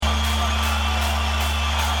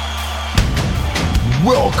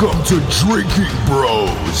Welcome to Drinking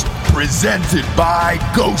Bros, presented by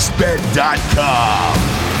GhostBed.com.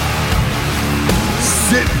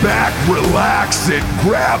 Sit back, relax, and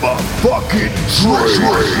grab a fucking drink.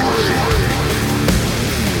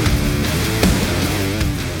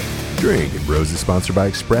 Drinking Bros is sponsored by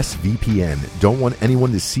ExpressVPN. Don't want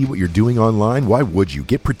anyone to see what you're doing online? Why would you?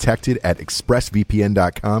 Get protected at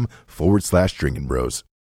expressvpn.com/Drinking Bros.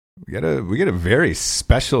 We got a very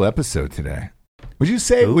special episode today. Would you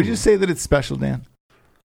say that it's special, Dan?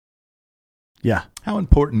 Yeah. How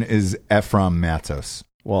important is Ephraim Mattos?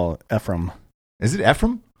 Well, Ephraim. Is it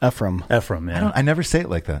Ephraim? Ephraim. Yeah. I never say it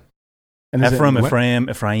like that. And Ephraim,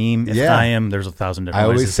 Ephraim. Yeah. There's 1,000 different ways I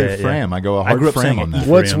always to say it, Ephraim. yeah. I go a I grew hard up frame saying on that.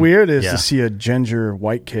 Ephraim. What's weird is Yeah. to see a ginger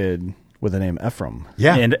white kid with the name Ephraim.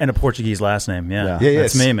 Yeah. And a Portuguese last name. Yeah. Yeah.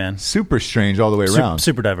 That's me, man. Super strange all the way around.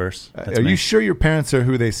 Super diverse. That's Are me. you sure your parents are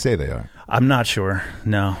who they say they are? I'm not sure.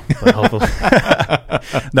 No. But hopefully.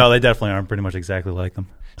 No, they definitely aren't pretty much exactly like them.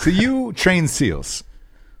 So you train SEALs.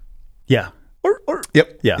 Yeah.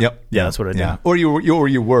 Yep. Yeah. Yep. Yeah, that's what I do. Yeah. Or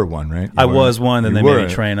you were one, right? I was one, and they made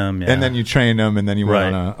me train them. Yeah. And then you trained them, and then you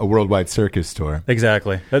went Right. on a worldwide circus tour.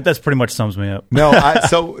 Exactly. That's pretty much sums me up. No,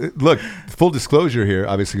 so look, full disclosure here,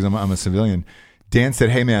 obviously, because I'm a civilian. Dan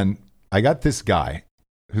said, "Hey, man, I got this guy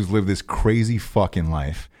who's lived this crazy fucking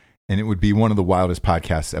life, and it would be one of the wildest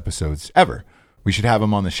podcast episodes ever. We should have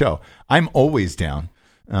him on the show." I'm always down.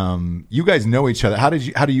 You guys know each other. How do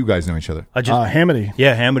you guys know each other? Hamity.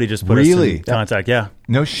 Yeah, Hamity just put Really? us in contact. Yeah.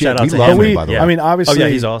 No shit. Shout out We to love him. him, by the way. Yeah. I mean, obviously, Oh,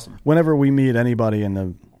 yeah, he's awesome. Whenever we meet anybody in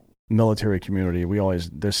the military community,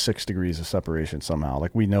 there's 6 degrees of separation somehow.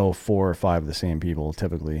 Like we know 4 or 5 of the same people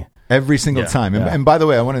typically. Every single Yeah. time. And by the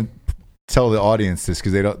way, I want to tell the audience this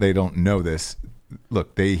because they don't know this.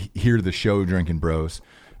 Look, they hear the show Drinking Bros,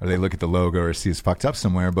 or they look at the logo or see us fucked up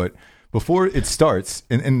somewhere. But before it starts,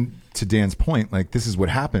 and to Dan's point, like this is what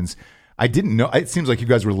happens. I didn't know. It seems like you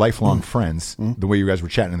guys were lifelong friends. The way you guys were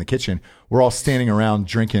chatting in the kitchen, we're all standing around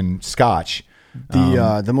drinking scotch.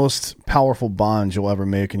 The most powerful bonds you'll ever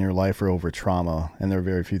make in your life are over trauma, and there are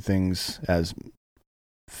very few things as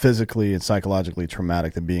physically and psychologically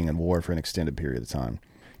traumatic than being in war for an extended period of time.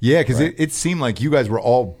 Yeah, because it seemed like you guys were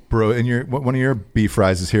all bro. And one of your beef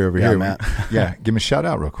fries is here here. Matt. Yeah, give him a shout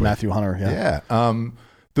out real quick. Matthew Hunter. Yeah.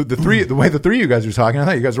 The way the three of you guys were talking, I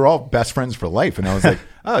thought you guys were all best friends for life, and I was like,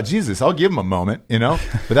 oh Jesus, I'll give him a moment, but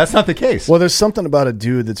that's not the case. Well, there's something about a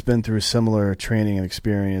dude that's been through similar training and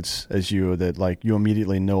experience as you that like you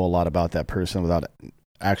immediately know a lot about that person without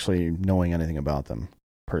actually knowing anything about them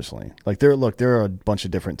personally. Like there are a bunch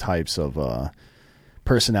of different types of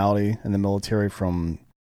personality in the military, from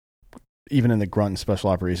even in the grunt and special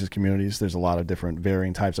operations communities. There's a lot of different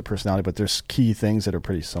varying types of personality, but there's key things that are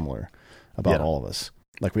pretty similar about all of us.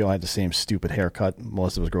 Like we all had the same stupid haircut.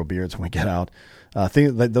 Most of us grow beards when we get out. That's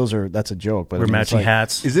a joke, but We're matching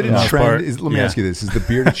hats. Is it a trend? Let me ask you this: is the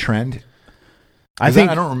beard a trend? I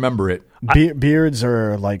don't remember it. Beards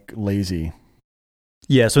are like lazy.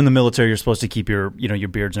 Yeah, so in the military, you're supposed to keep your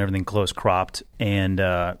beards and everything close cropped, and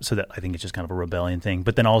so that I think it's just kind of a rebellion thing.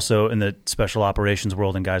 But then also in the special operations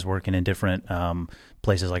world, and guys working in different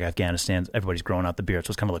places like Afghanistan, everybody's growing out the beard, so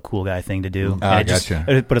it's kind of a cool guy thing to do.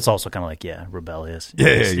 Gotcha. But it's also kind of like rebellious.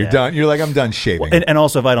 You're done. You're like, I'm done shaving. Well, and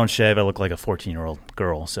also, if I don't shave, I look like a 14-year-old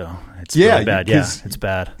girl. So it's really bad. Yeah, it's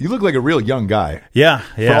bad. You look like a real young guy. Yeah.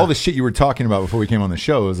 For all the shit you were talking about before we came on the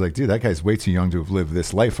show, I was like, dude, that guy's way too young to have lived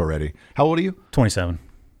this life already. How old are you? 27.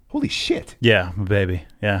 Holy shit. Yeah, my baby.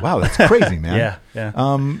 Yeah. Wow, that's crazy, man.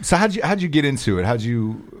 Yeah. So how'd you get into it?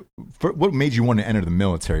 What made you want to enter the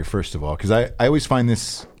military, first of all? Because I always find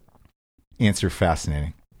this answer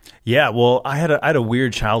fascinating. Yeah, well, I had a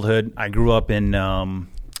weird childhood. I grew up in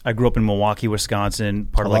Milwaukee, Wisconsin.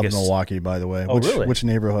 I love Milwaukee, by the way. Really? Which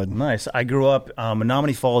neighborhood? Nice. I grew up in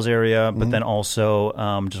Menominee Falls area, but then also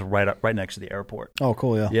just right next to the airport. Oh,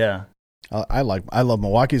 cool. Yeah. Yeah. I love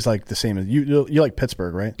Milwaukee's like the same as you like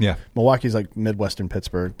Pittsburgh, right? Yeah. Milwaukee's like Midwestern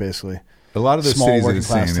Pittsburgh, basically. A lot of those small cities are working the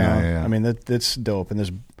class same. town. Yeah. I mean, it's dope.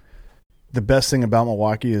 And the best thing about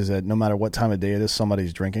Milwaukee is that no matter what time of day it is,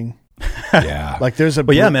 somebody's drinking. Yeah. Like there's a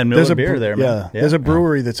there's a beer there, man. Yeah. There's a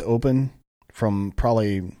brewery that's open from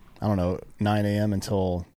probably 9 a.m.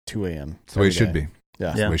 until 2 a.m. That's the way it should be. Yeah.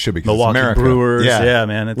 That's the way it should be. Milwaukee it's America. Brewers. Yeah,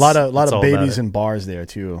 man. A lot of babies and bars there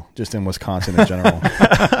too, just in Wisconsin in general.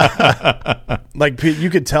 Like you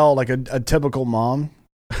could tell, like a typical mom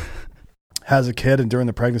has a kid, and during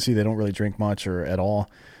the pregnancy they don't really drink much or at all,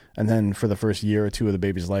 and then for the first year or two of the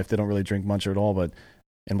baby's life they don't really drink much or at all. But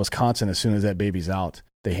in Wisconsin, as soon as that baby's out,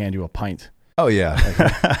 they hand you a pint. Oh yeah,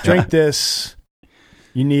 like, drink this.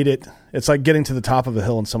 You need it. It's like getting to the top of a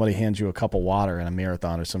hill and somebody hands you a cup of water in a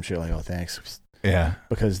marathon or some shit. Like, oh, thanks. Yeah.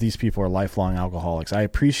 Because these people are lifelong alcoholics. I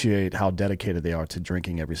appreciate how dedicated they are to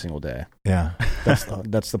drinking every single day. Yeah.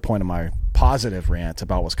 That's the point of my positive rant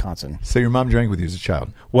about Wisconsin. So your mom drank with you as a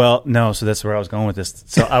child? Well, no, so that's where I was going with this.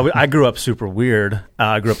 So I grew up super weird.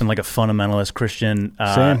 I grew up in like a fundamentalist Christian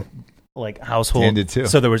like household. Dan did too.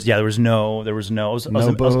 So there was no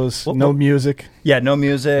booze, no music. Yeah, no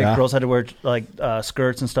music. Yeah. Girls had to wear like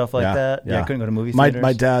skirts and stuff like that. Yeah, I couldn't go to movie theaters.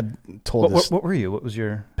 My dad told us. What were you? What was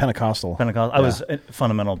your Pentecostal? I was a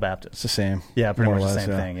fundamental Baptist. It's the same. Yeah, pretty more much or the less,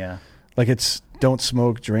 same thing. Yeah. Like it's don't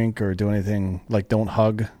smoke, drink, or do anything. Like don't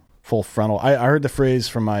hug. Full frontal. I heard the phrase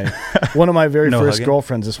from one of my very first hugging?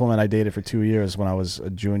 girlfriends, this woman I dated for 2 years when I was a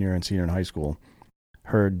junior and senior in high school.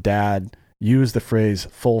 Her dad used the phrase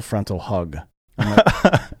full frontal hug. I'm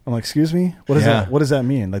like, excuse me? What is that? What does that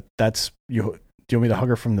mean? Like that's you. Do you want me to hug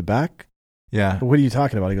her from the back? Yeah. What are you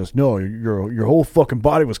talking about? He goes, no, your whole fucking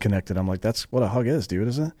body was connected. I'm like, that's what a hug is, dude,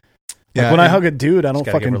 isn't it? Yeah, like when I hug a dude, I don't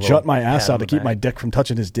gotta give her fucking a jut my little ass pat out on to the keep back. my dick from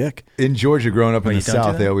touching his dick. In Georgia, growing up in the you don't do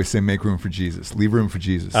South, that? they always say make room for Jesus. Leave room for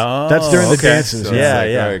Jesus. Oh, That's during the okay. dances. So Yeah, it's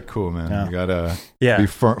like, yeah. all right, cool, man. Yeah. You gotta Yeah. be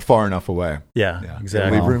far enough away. Yeah,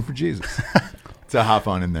 exactly. Leave room for Jesus. To hop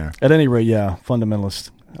on in there. At any rate, yeah,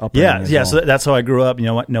 fundamentalist upbringing. Yeah, as yeah. well. So that's how I grew up. You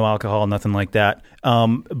know, no alcohol, nothing like that.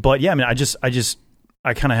 But yeah, I mean,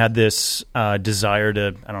 I kind of had this desire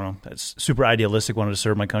to, I don't know, it's super idealistic. Wanted to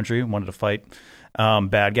serve my country. Wanted to fight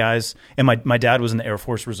bad guys. And my dad was in the Air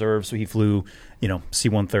Force Reserve, so he flew,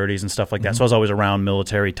 C-130s and stuff like that. So I was always around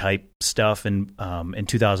military type stuff. And in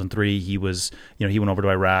 2003, he was, he went over to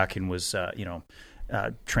Iraq and was,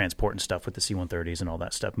 transporting stuff with the C-130s and all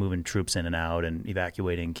that stuff, moving troops in and out and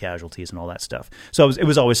evacuating casualties and all that stuff. So it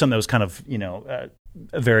was always something that was kind of, a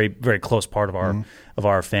very, very close part of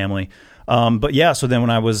our family. But yeah, so then when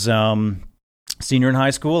I was senior in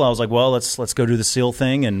high school, I was like, well, let's go do the SEAL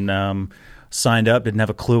thing, and signed up. Didn't have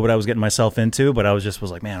a clue what I was getting myself into, but I was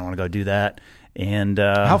like, man, I want to go do that. And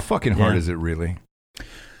how fucking hard is it really?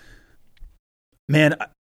 Man,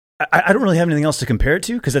 I don't really have anything else to compare it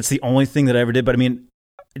to because that's the only thing that I ever did. But I mean,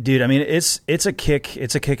 dude, it's a kick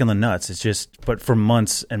in the nuts. It's just, but for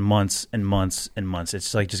months and months and months and months,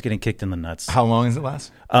 it's like just getting kicked in the nuts. How long does it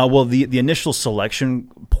last? Well, the initial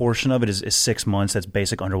selection portion of it is 6 months. That's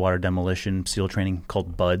basic underwater demolition SEAL training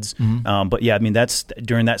called BUDS. Mm-hmm. But yeah, I mean, that's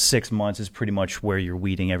during that 6 months is pretty much where you're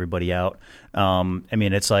weeding everybody out. I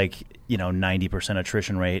mean, it's like 90%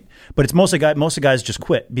 attrition rate, but it's most of guys just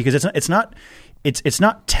quit because it's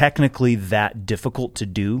not technically that difficult to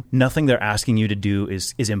do. Nothing they're asking you to do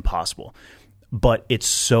is impossible, but it's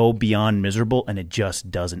so beyond miserable and it just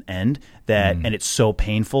doesn't end and it's so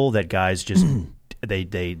painful that guys just they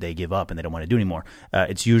give up and they don't want to do anymore.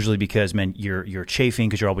 It's usually because, man, you're chafing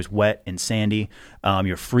because you're always wet and sandy.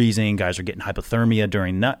 You're freezing. Guys are getting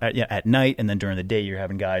hypothermia at night, and then during the day you're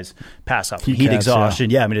having guys pass out from heat exhaustion.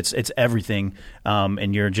 Yeah, I mean it's everything,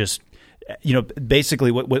 and you're just.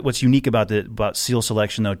 Basically what's unique about SEAL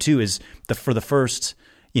selection though too is for the first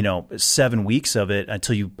 7 weeks of it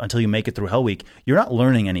until you make it through Hell Week, you're not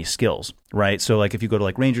learning any skills, right? So like if you go to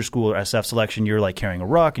like Ranger School or SF selection, you're like carrying a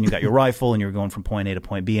ruck and you got your rifle and you're going from point A to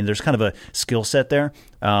point B, and there's kind of a skill set there.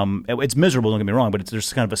 It's miserable, don't get me wrong, but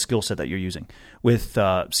there's kind of a skill set that you're using. With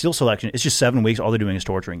SEAL selection, it's just 7 weeks. All they're doing is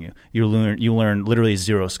torturing you. You learn literally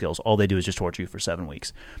zero skills. All they do is just torture you for 7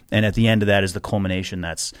 weeks, and at the end of that is the culmination.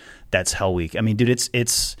 That's Hell Week. I mean, dude,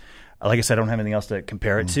 it's. Like I said, I don't have anything else to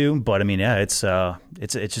compare it to, but I mean, yeah, it's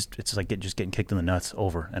like just getting kicked in the nuts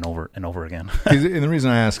over and over and over again. And the reason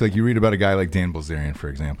I ask, like, you read about a guy like Dan Bilzerian, for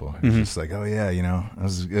example, who's just like, oh yeah, I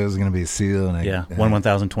was going to be a SEAL, and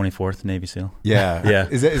 1024th Navy SEAL. Yeah, yeah.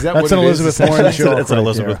 Is that that's what an it Elizabeth is? Warren joke? That's an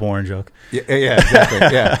Elizabeth Warren joke. Yeah, exactly.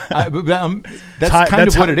 Yeah, that's kind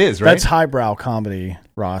of what it is, right? That's highbrow comedy,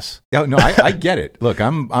 Ross. Yeah, no, I get it. Look,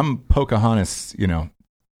 I'm Pocahontas,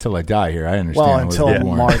 till I die here. I understand. Well, until Elizabeth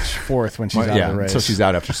Warren. March 4th when she's out of the race. Until she's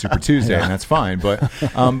out after Super Tuesday, and that's fine.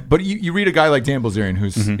 But you read a guy like Dan Bilzerian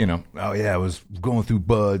who's, oh yeah, I was going through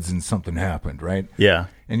BUDS and something happened, right? Yeah.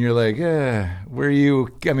 And you're like, were you?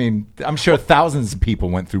 I mean, I'm sure thousands of people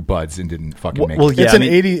went through BUDS and didn't fucking make it. Yeah,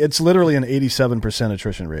 it's literally an 87%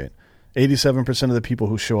 attrition rate. 87% of the people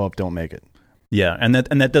who show up don't make it. Yeah, and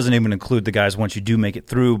that doesn't even include the guys once you do make it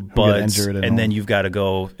through BUDS, and then you've got to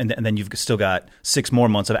go, and then you've still got 6 more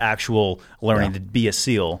months of actual learning to be a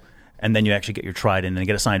SEAL, and then you actually get your trident and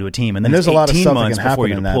get assigned to a team, and then there's a lot of stuff that months can happen before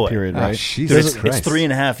you in deploy. that period, right? Jesus Christ. It's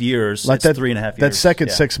 3.5 years. Like it's that, 3.5 years. That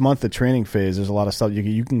second 6 month of training phase, there's a lot of stuff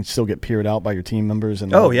you can still get peered out by your team members,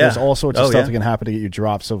 and there's all sorts of stuff that can happen to get you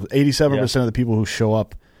dropped. So 87% of the people who show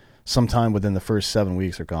up sometime within the first 7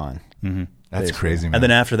 weeks are gone. Mm-hmm. That's basically. crazy, man. And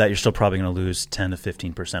then after that, you're still probably going to lose 10 to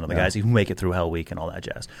 15% of the guys who make it through Hell Week and all that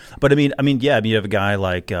jazz. But I mean, you have a guy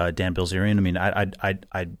like Dan Bilzerian. I mean,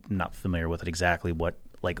 I'm not familiar with it exactly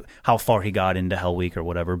how far he got into Hell Week or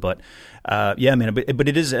whatever. But yeah, man. But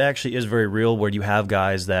it is very real where you have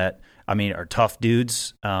guys that are tough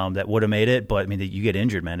dudes that would have made it, but you get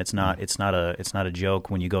injured, man. It's not a joke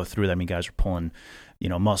when you go through that. I mean, guys are pulling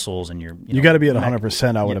muscles, and you got to be at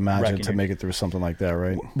 100%, I would imagine, to make it through something like that,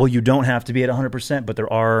 right? Well, you don't have to be at 100%, but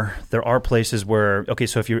there are places where, okay,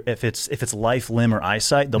 so if it's life, limb, or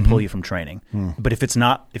eyesight, they'll pull you from training. But if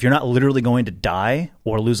you're not literally going to die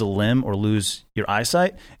or lose a limb or lose your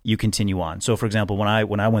eyesight, you continue on. So, for example, when I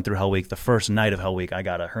went through Hell Week, the first night of Hell Week, I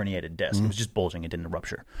got a herniated disc. It was just bulging; it didn't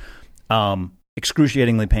rupture.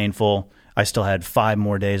 Excruciatingly painful. I still had 5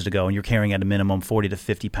 more days to go, and you're carrying at a minimum 40 to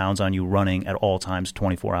 50 pounds on you, running at all times,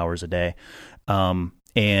 24 hours a day. And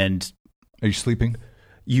are you sleeping?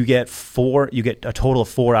 You get a total of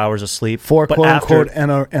 4 hours of sleep. 4 quote unquote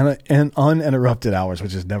and uninterrupted hours,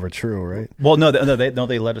 which is never true, right? Well,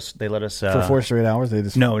 they let us for 4 straight hours. They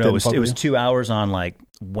just it was 2 hours on like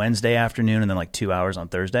Wednesday afternoon, and then like 2 hours on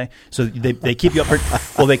Thursday. So they keep you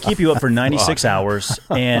up for 96 hours,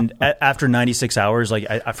 and after 96 hours, like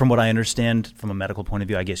from what I understand from a medical point of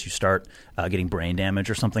view, I guess you start getting brain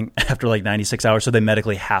damage or something after like 96 hours. So they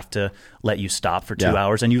medically have to let you stop for 2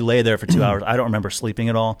 hours, and you lay there for 2 hours. I don't remember sleeping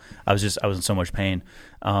at all. I was in so much pain.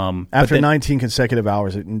 After 19 consecutive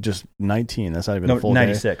hours, just 19. That's not even a full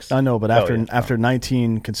 96. Day. I know, but after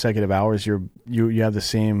 19 consecutive hours, you have the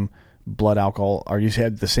same blood alcohol, or you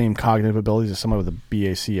have the same cognitive abilities as someone with a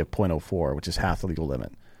BAC of 0.04, which is half the legal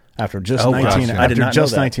limit. After just 19, gosh, I did not know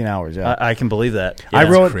that. 19 hours, yeah. I can believe that. Yeah.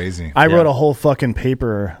 I wrote a whole fucking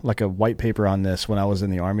paper, like a white paper on this when I was in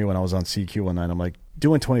the Army, when I was on CQ one night. I'm like,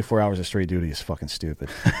 doing 24 hours of straight duty is fucking stupid.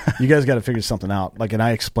 You guys got to figure something out. And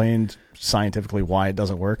I explained scientifically why it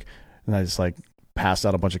doesn't work, and I just passed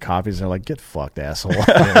out a bunch of copies, and they're like, get fucked, asshole.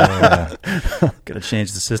 Got to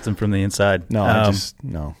change the system from the inside. No, I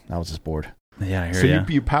was just bored. Yeah, I hear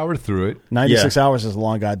you powered through it. 96 hours is a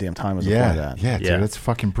long goddamn time as a part of that. Yeah, dude, that's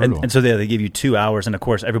fucking brutal. And so they give you 2 hours, and of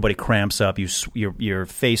course everybody cramps up. Your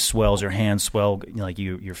face swells, your hands swell,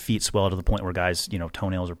 your feet swell to the point where guys,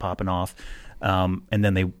 toenails are popping off. And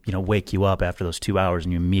then they, wake you up after those 2 hours,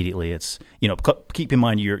 and you immediately, keep in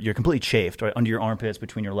mind you're completely chafed, right, under your armpits,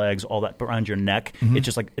 between your legs, all that around your neck.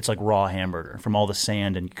 It's like raw hamburger from all the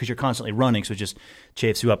sand, and because you're constantly running, so it just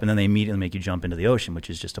chafes you up, and then they immediately make you jump into the ocean,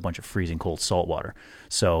 which is just a bunch of freezing cold salt water.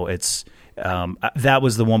 So it's that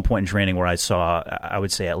was the one point in training where I saw, I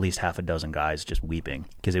would say, at least half a dozen guys just weeping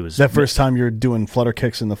because it was that first time you're doing flutter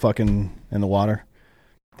kicks in the water.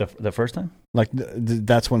 The first time?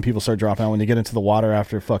 That's when people start dropping out, when they get into the water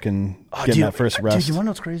after fucking getting that first rest. Dude, you want to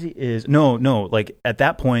know what's crazy? Is no. Like at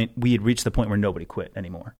that point, we had reached the point where nobody quit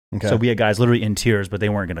anymore. Okay. So we had guys literally in tears, but they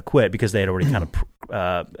weren't going to quit because they had already kind of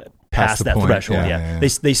passed that threshold. Yeah. They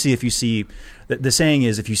see, if you see, the saying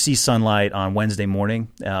is, if you see sunlight on Wednesday morning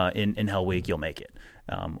in Hell Week, you'll make it.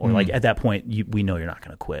 Or like at that point, we know you're not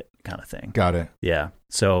going to quit, kind of thing. Got it. Yeah.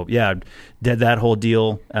 So did that whole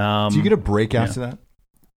deal. Do you get a break after that?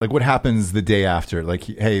 Like, what happens the day after? Like,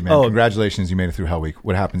 hey, man, congratulations, you made it through Hell Week.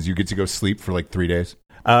 What happens? You get to go sleep for like 3 days?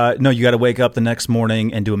 No, you got to wake up the next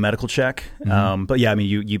morning and do a medical check. But yeah, I mean,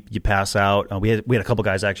 you pass out. We had a couple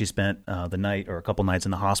guys actually spent the night or a couple nights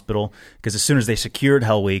in the hospital because as soon as they secured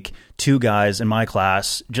Hell Week, 2 guys in my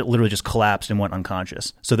class literally just collapsed and went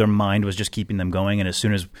unconscious. So their mind was just keeping them going. And as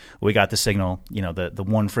soon as we got the signal, the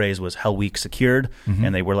one phrase was Hell Week secured,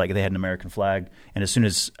 and they were like, they had an American flag. And as soon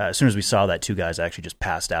as we saw that, 2 guys actually just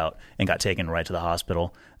passed out and got taken right to the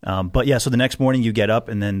hospital. But yeah, so the next morning you get up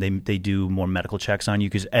and then they do more medical checks on you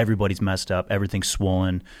because everybody's messed up, everything's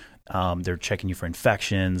swollen. They're checking you for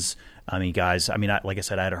infections. I mean, guys, like I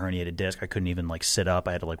said, I had a herniated disc. I couldn't even like sit up.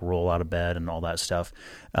 I had to like roll out of bed and all that stuff.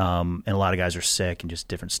 And a lot of guys are sick and just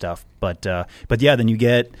different stuff. But yeah, then you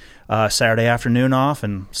get Saturday afternoon off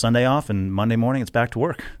and Sunday off, and Monday morning it's back to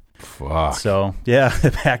work. Fuck. So yeah,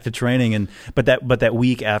 back to training. But that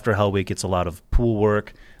week after Hell Week, it's a lot of pool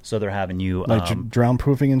work. So they're having you like drown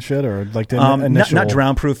proofing and shit, or like the initial... not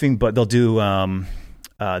drown proofing, but they'll do what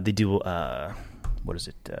is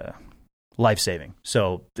it? Life saving.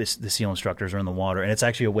 So the SEAL instructors are in the water, and it's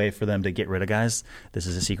actually a way for them to get rid of guys. This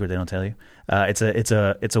is a secret they don't tell you. It's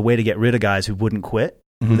a way to get rid of guys who wouldn't quit.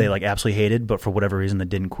 Who they like absolutely hated, but for whatever reason they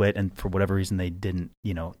didn't quit, and for whatever reason they didn't,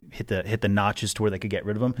 hit the notches to where they could get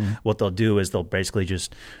rid of them. What they'll do is they'll basically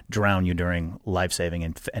just drown you during life saving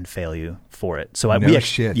and fail you for it. So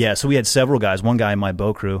shit. Yeah, so we had several guys. One guy in my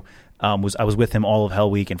bow crew, I was with him all of Hell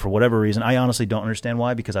Week, and for whatever reason, I honestly don't understand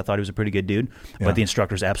why, because I thought he was a pretty good dude, but the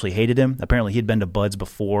instructors absolutely hated him. Apparently, he had been to Buds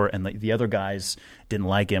before, and the other guys didn't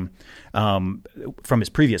like him from his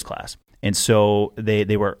previous class. And so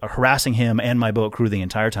they were harassing him and my boat crew the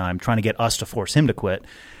entire time, trying to get us to force him to quit.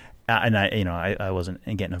 And I wasn't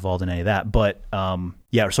getting involved in any of that. But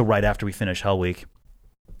so right after we finished Hell Week,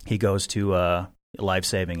 he goes to life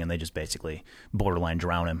saving, and they just basically borderline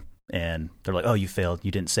drown him. And they're like, "Oh, you failed.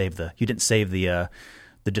 You didn't save the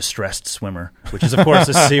distressed swimmer," which is of course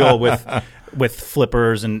a SEAL with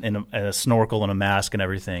flippers and a snorkel and a mask and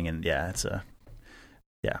everything. And that's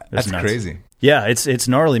nuts. crazy. Yeah, it's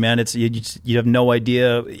gnarly, man. It's you have no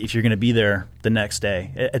idea if you're going to be there the next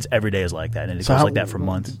day. It's every day is like that, and it goes like that for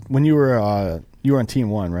months. When you were on Team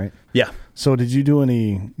 1, right? Yeah. So did you do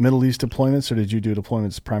any Middle East deployments, or did you do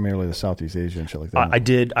deployments primarily to Southeast Asia and shit like that? I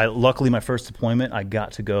did. Luckily, my first deployment, I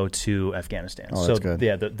got to go to Afghanistan. Oh, that's good.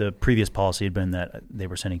 Yeah, the previous policy had been that they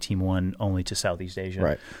were sending Team 1 only to Southeast Asia.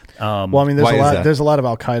 Right. Well, I mean, there's a lot of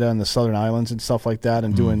Al Qaeda in the Southern Islands and stuff like that,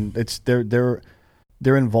 and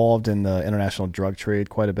they're involved in the international drug trade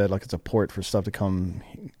quite a bit. Like, it's a port for stuff to come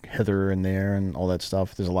hither and there and all that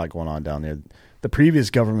stuff. There's a lot going on down there. The previous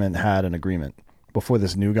government had an agreement before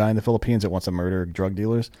this new guy in the Philippines that wants to murder drug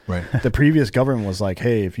dealers. Right. The previous government was like,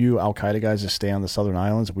 hey, if you Al Qaeda guys just stay on the Southern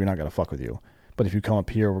Islands, we're not going to fuck with you. But if you come up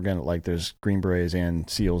here, we're going to, like, there's Green Berets and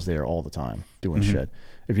SEALs there all the time doing shit.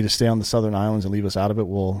 If you just stay on the Southern Islands and leave us out of it,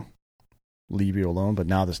 we'll leave you alone. But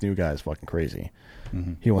now this new guy is fucking crazy.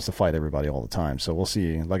 Mm-hmm. He wants to fight everybody all the time. So we'll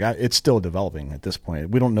see. Like, it's still developing at this point.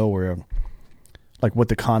 We don't know what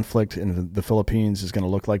the conflict in the Philippines is going to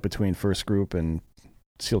look like between First Group and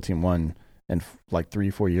SEAL Team 1. And like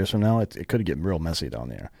 3-4 years from now, it could get real messy down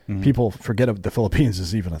there. Mm-hmm. People forget the Philippines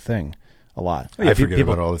is even a thing a lot. I forget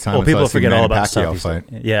about it all the time. Well, people forget all about the fight.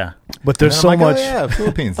 Yeah. But there's so much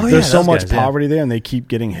Philippines. There's so much poverty there, and they keep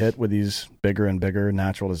getting hit with these bigger and bigger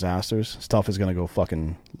natural disasters. Stuff is going to go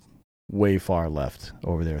fucking way far left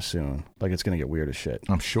over there soon. Like, it's going to get weird as shit.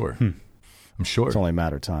 I'm sure. I'm sure. It's only a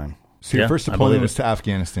matter of time. So your first deployment was to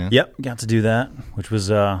Afghanistan. Yep, got to do that, which was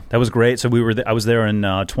that was great. So I was there in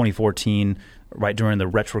 2014, right during the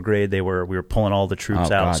retrograde. we were pulling all the troops out.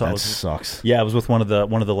 God, so that sucks. Yeah, I was with one of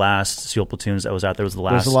the last SEAL platoons that was out there. Was the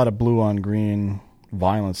last. There's a lot of blue on green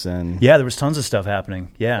violence then. Yeah, there was tons of stuff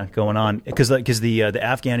happening. Yeah, going on because the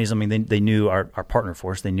Afghanis. I mean, they knew our partner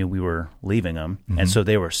force. They knew we were leaving them, and so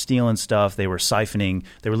they were stealing stuff. They were siphoning.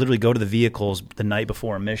 They would literally go to the vehicles the night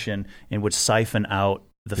before a mission and would siphon out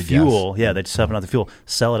the fuel. Gas. Yeah, they'd siphon out the fuel,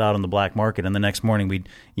 sell it out on the black market, and the next morning we'd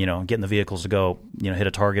get in the vehicles to go hit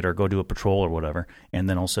a target or go do a patrol or whatever, and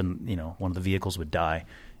then all of a sudden one of the vehicles would die,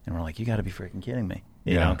 and we're like, you got to be freaking kidding me,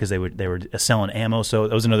 you know, because they were selling ammo. So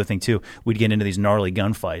that was another thing too. We'd get into these gnarly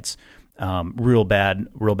gunfights, real bad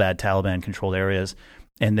Taliban controlled areas.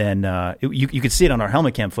 And then you could see it on our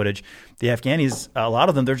helmet cam footage. The Afghanis, a lot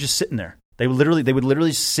of them, they're just sitting there. They would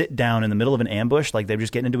literally sit down in the middle of an ambush, like they were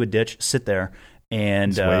just getting into a ditch, sit there,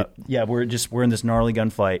 and we're in this gnarly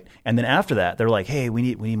gunfight. And then after that, they're like, "Hey, we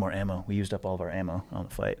need more ammo. We used up all of our ammo on the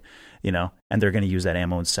fight, And they're going to use that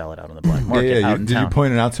ammo and sell it out on the black market. Did you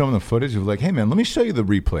point it out to them in the footage? Of like, hey man, let me show you the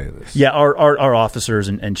replay of this. Yeah, our officers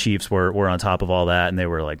and chiefs were on top of all that, and they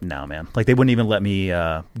were like, "No, man!" Like they wouldn't even let me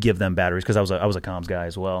give them batteries because I was a comms guy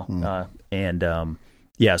as well,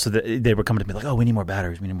 so they were coming to me like, "Oh, we need more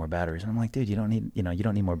batteries. We need more batteries." And I'm like, "Dude, you don't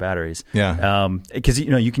need more batteries." Yeah. Because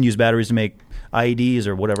you can use batteries to make IEDs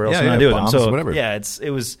or whatever else you want to do with them. So whatever. Yeah, it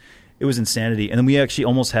was insanity. And then we actually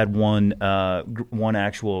almost had one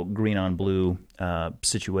actual green on blue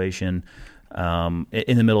situation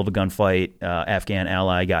in the middle of a gunfight. Afghan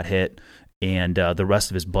ally got hit. And the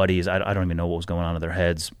rest of his buddies, I don't even know what was going on in their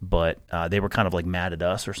heads, but they were kind of like mad at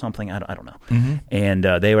us or something. I don't know. Mm-hmm. And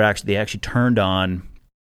they actually turned on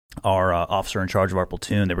our officer in charge of our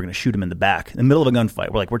platoon. They were going to shoot him in the back in the middle of a gunfight.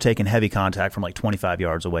 We're taking heavy contact from like 25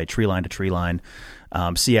 yards away, tree line to tree line,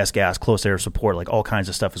 CS gas, close air support, like all kinds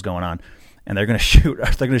of stuff is going on. And they're going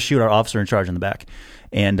to shoot our officer in charge in the back.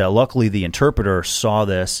 And luckily, the interpreter saw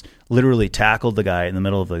this, literally tackled the guy in the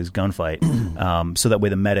middle of this gunfight, so that way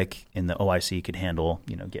the medic in the OIC could handle,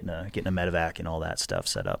 getting a medevac and all that stuff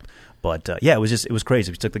set up. But it was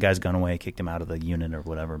crazy. We took the guy's gun away, kicked him out of the unit or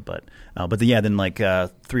whatever. Then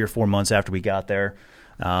 3 or 4 months after we got there,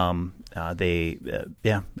 they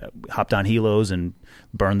hopped on helos and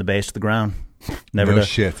burned the base to the ground. Never to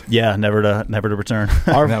return.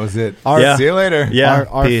 That was it. See you later. Yeah,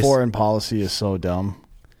 our foreign policy is so dumb.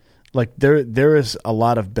 Like there is a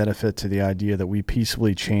lot of benefit to the idea that we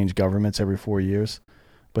peacefully change governments every 4 years,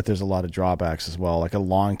 but there's a lot of drawbacks as well. Like a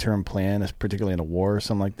long-term plan, particularly in a war or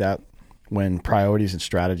something like that, when priorities and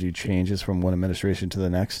strategy changes from one administration to the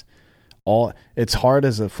next, it's hard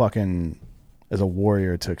as a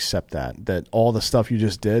warrior to accept that all the stuff you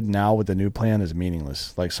just did now with the new plan is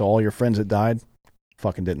meaningless. Like, so all your friends that died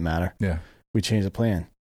fucking didn't matter. Yeah. We changed the plan.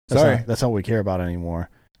 That's not what we care about anymore.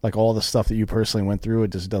 Like, all the stuff that you personally went through,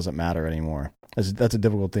 it just doesn't matter anymore. That's a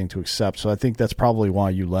difficult thing to accept. So I think that's probably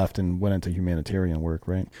why you left and went into humanitarian work,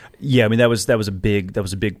 right? Yeah, I mean that was a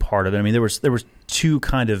big part of it. I mean there was two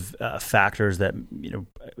kind of factors that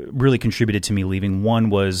really contributed to me leaving. One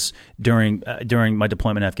was during my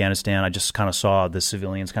deployment in Afghanistan, I just kind of saw the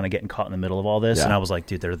civilians kind of getting caught in the middle of all this, and I was like,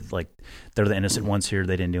 dude, they're the innocent ones here.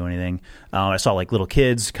 They didn't do anything. I saw like little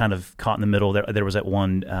kids kind of caught in the middle. There was that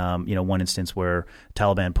one one instance where the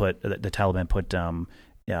Taliban put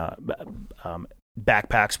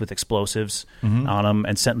backpacks with explosives on them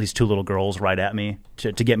and sent these two little girls right at me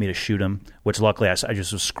to get me to shoot them, which luckily I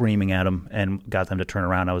just was screaming at them and got them to turn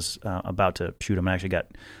around. I was about to shoot them. I actually got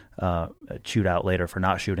chewed out later for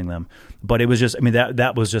not shooting them. But it was just, I mean,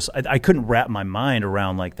 that was just, I couldn't wrap my mind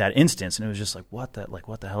around like that instance. And it was just like, what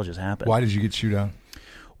the hell just happened? Why did you get chewed out?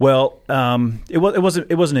 Well, it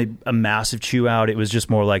wasn't a massive chew out. It was just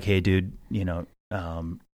more like, hey, dude,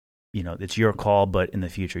 it's your call, but in the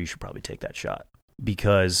future you should probably take that shot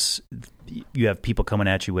because you have people coming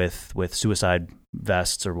at you with suicide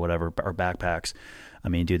vests or whatever, or backpacks. I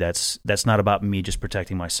mean, dude, that's not about me just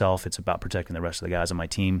protecting myself. It's about protecting the rest of the guys on my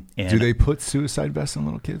team. And do they put suicide vests on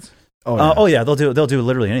little kids? Oh yeah. They'll do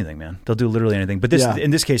literally anything, man. They'll do literally anything. But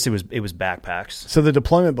in this case, it was backpacks. So the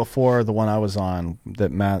deployment before the one I was on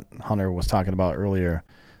that Matt Hunter was talking about earlier,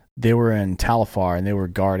 they were in Talifar and they were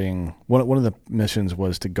guarding. One of the missions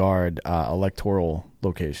was to guard electoral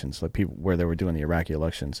locations, like people where they were doing the Iraqi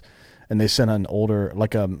elections, and they sent an older,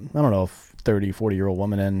 like a 30, 40-year-old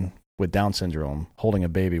woman in with Down syndrome, holding a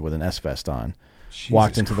baby with an S vest on. Jesus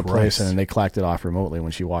walked into the Christ. place, and then they clacked it off remotely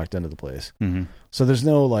when she walked into the place. Mm-hmm. So there's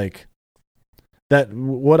no like that.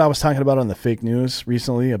 What I was talking about on the fake news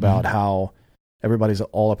recently about how everybody's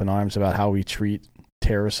all up in arms about how we treat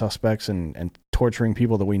terror suspects and torturing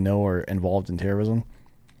people that we know are involved in terrorism.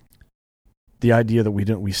 The idea that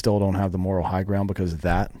we still don't have the moral high ground because of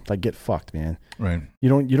that, like, get fucked, man. Right. You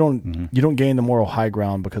don't gain the moral high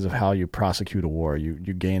ground because of how you prosecute a war. You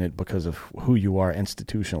gain it because of who you are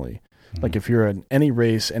institutionally. Mm-hmm. Like, if you're any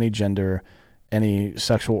race, any gender, any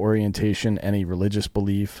sexual orientation, any religious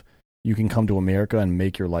belief, you can come to America and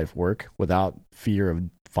make your life work without fear of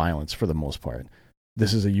violence for the most part.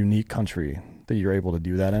 This is a unique country that you're able to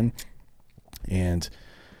do that in. And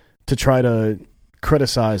to try to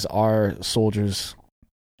criticize our soldiers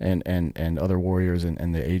and other warriors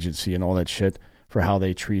and the agency and all that shit for how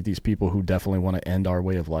they treat these people who definitely want to end our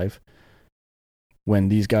way of life, when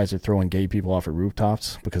these guys are throwing gay people off at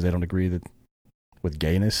rooftops because they don't agree with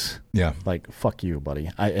gayness. Yeah. Like, fuck you, buddy.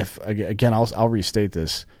 I'll restate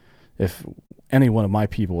this. If any one of my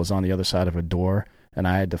people was on the other side of a door and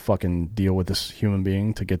I had to fucking deal with this human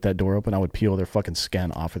being to get that door open, I would peel their fucking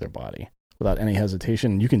skin off of their body without any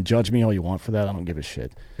hesitation. You can judge me all you want for that. I don't give a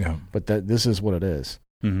shit. Yeah. But this is what it is.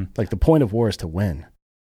 Mm-hmm. Like, the point of war is to win.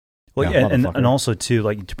 Well, yeah, and also, too,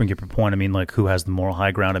 like, to bring up your point, I mean, like, who has the moral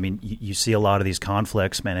high ground? I mean, you see a lot of these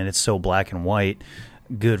conflicts, man, and it's so black and white,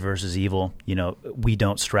 good versus evil. You know, we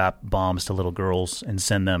don't strap bombs to little girls and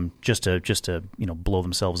send them just to blow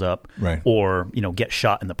themselves up, right? Or get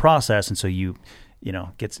shot in the process, and so you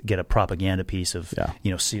get a propaganda piece of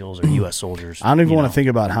SEALs or U.S. soldiers. I don't even want to think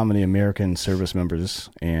about how many American service members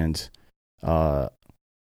and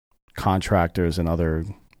contractors and other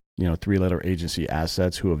three-letter agency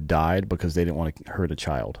assets who have died because they didn't want to hurt a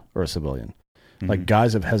child or a civilian. Mm-hmm. Like,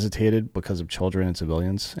 guys have hesitated because of children and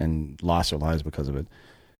civilians and lost their lives because of it.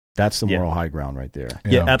 That's the moral high ground right there.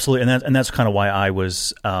 Yeah, absolutely. And that's kind of why I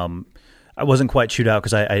wasn't quite chewed out,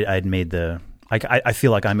 because I'd made I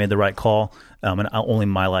feel like I made the right call, and only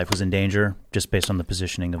my life was in danger just based on the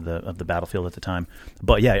positioning of the battlefield at the time.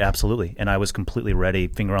 But yeah, absolutely. And I was completely ready,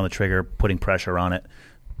 finger on the trigger, putting pressure on it.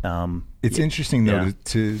 It's interesting, though,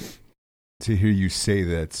 to hear you say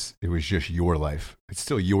that it was just your life. It's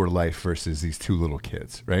still your life versus these two little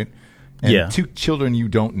kids, right? And two children you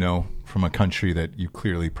don't know from a country that you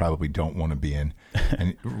clearly probably don't want to be in,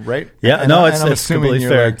 and right? Yeah, and it's assuming completely you're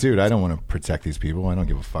fair. like, dude, I don't want to protect these people. I don't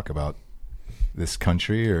give a fuck about this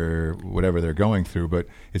country or whatever they're going through. But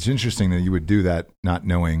it's interesting that you would do that, not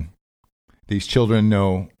knowing these children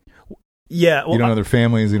know. Yeah, well, you don't know their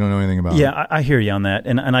families. You don't know anything about them. Yeah, I hear you on that,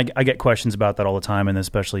 and I get questions about that all the time, and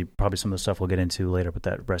especially probably some of the stuff we'll get into later with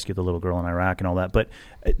that rescue of the little girl in Iraq and all that. But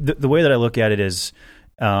the way that I look at it is,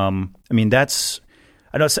 I mean,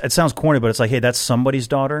 I know it sounds corny, but it's like, hey, that's somebody's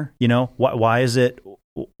daughter. Why is it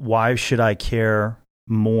why should I care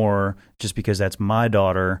more just because that's my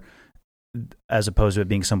daughter as opposed to it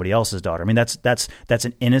being somebody else's daughter? I mean, that's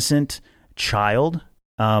an innocent child.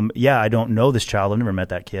 I don't know this child. I've never met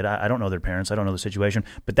that kid. I don't know their parents. I don't know the situation.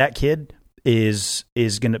 But that kid is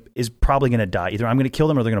probably gonna die. Either I'm gonna kill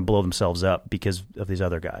them or they're gonna blow themselves up because of these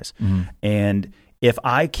other guys. Mm-hmm. And if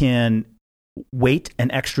I can wait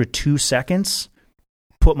an extra 2 seconds,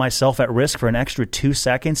 put myself at risk for an extra 2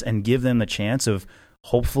 seconds, and give them the chance of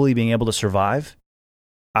hopefully being able to survive,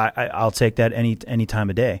 I'll take that any time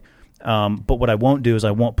of day. But what I won't do is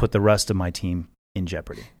I won't put the rest of my team in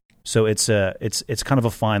jeopardy. So it's kind of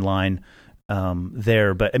a fine line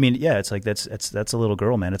there. But I mean, yeah, it's like that's a little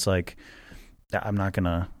girl, man. It's like I'm not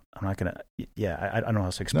gonna. Yeah, I don't know how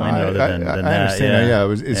to explain it other than that. I understand.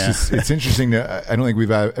 Yeah, it's interesting. I don't think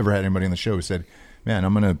we've ever had anybody on the show who said, "Man,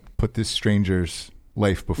 I'm gonna put this stranger's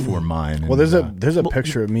life before mine." Well, there's a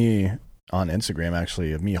picture of me on Instagram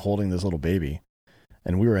actually of me holding this little baby,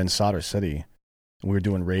 and we were in Solder City, and we were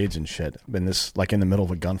doing raids and shit. And this, like, in the middle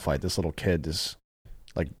of a gunfight, this little kid, this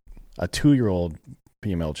like a 2-year-old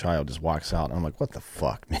female child, just walks out, and I'm like, "What the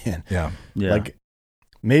fuck, man?" Yeah. Like,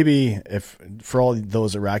 maybe if for all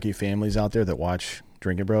those Iraqi families out there that watch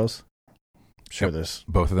Drinking Bros, share this.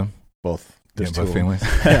 Both of them. Both. There's both families.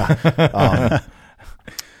 Yeah.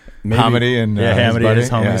 Maybe, Hamidi and Hamidi and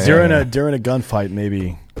his homies. During a gunfight,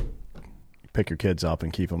 maybe pick your kids up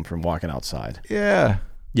and keep them from walking outside. Yeah.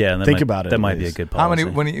 Yeah, and think about it. That might be a good policy.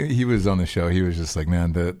 Hamidi, when he was on the show, he was just like,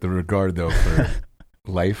 man, the regard though for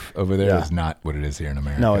life over there is not what it is here in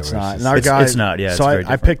America. No, it's not. Just, and our guy, it's not. Yeah. So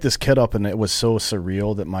I picked this kid up, and it was so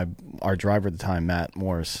surreal that our driver at the time, Matt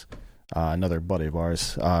Morris, another buddy of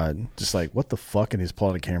ours, just like, what the fuck? And he's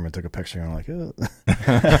pulled out a camera and took a picture. And I'm like,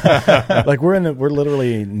 like we're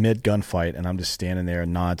literally mid gunfight, and I'm just standing there,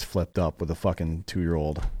 nods flipped up with a fucking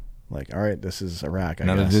 2-year-old. Like, all right, this is Iraq. I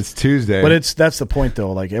guess it's Tuesday, but that's the point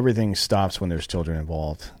though. Like, everything stops when there's children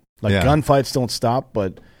involved. Like, gunfights don't stop,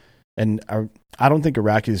 and I don't think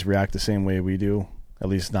Iraqis react the same way we do. At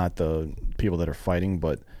least not the people that are fighting,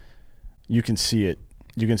 but you can see it.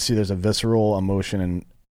 You can see there's a visceral emotion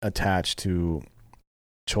attached to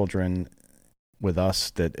children with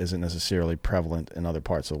us that isn't necessarily prevalent in other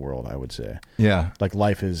parts of the world, I would say. Yeah. Like,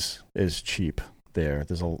 life is cheap there.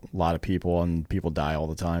 There's a lot of people, and people die all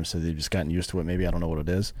the time, so they've just gotten used to it. Maybe, I don't know what it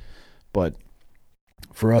is. But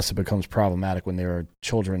for us, it becomes problematic when there are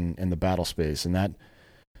children in the battle space, and that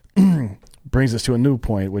brings us to a new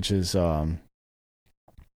point, which is I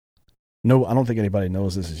don't think anybody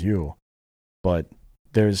knows this is you, but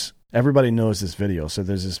everybody knows this video. So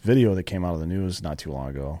there's this video that came out of the news not too long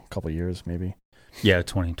ago, a couple of years maybe. Yeah,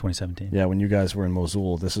 2017. Yeah, when you guys were in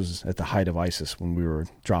Mosul, this was at the height of ISIS, when we were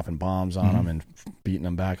dropping bombs on them and beating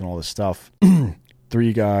them back and all this stuff.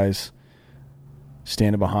 3 guys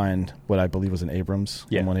standing behind what I believe was an Abrams.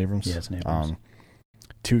 Yeah. M1 Abrams. Yeah, it's an Abrams.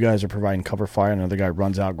 2 guys are providing cover fire. Another guy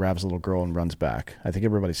runs out, grabs a little girl, and runs back. I think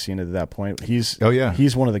everybody's seen it at that point. He's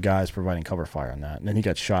one of the guys providing cover fire on that. And then he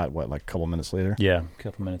got shot, like a couple minutes later? Yeah, a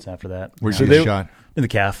couple minutes after that. Where'd you get shot? In the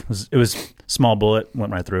calf. It was small bullet,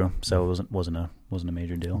 went right through, so it wasn't a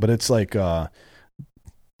major deal. But it's like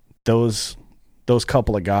those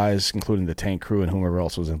couple of guys, including the tank crew and whoever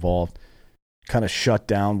else was involved, kind of shut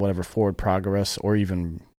down whatever forward progress or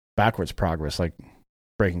even backwards progress, like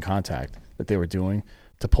breaking contact, that they were doing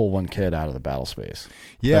to pull one kid out of the battle space.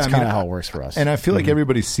 Yeah, that's kind of how it works for us. And I feel like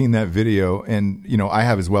everybody's seen that video, and I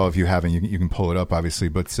have as well. If you haven't, you can pull it up, obviously.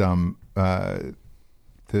 But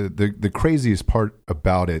the craziest part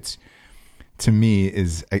about it to me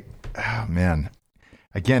is,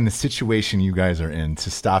 again, the situation you guys are in,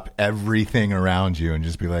 to stop everything around you and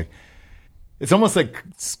just be like, it's almost like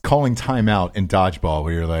calling timeout in dodgeball,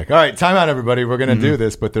 where you're like, all right, timeout, everybody, we're going to do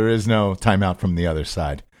this, but there is no timeout from the other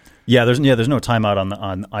side. Yeah, there's no timeout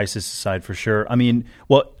on ISIS side for sure. I mean,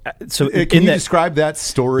 well, so can you describe that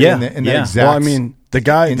story? Yeah, in that exact? Well, I mean, the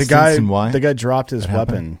guy dropped his what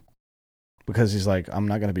weapon because he's like, I'm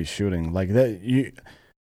not going to be shooting like that.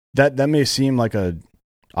 That may seem like a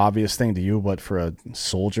obvious thing to you, but for a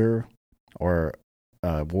soldier or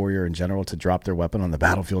a warrior in general to drop their weapon on the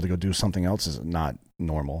battlefield to go do something else is not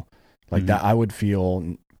normal. Like that, I would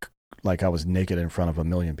feel like I was naked in front of a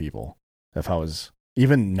million people if I was.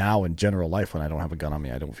 Even now in general life, when I don't have a gun on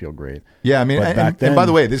me, I don't feel great. Yeah, I mean, and by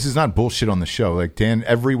the way, this is not bullshit on the show. Like, Dan,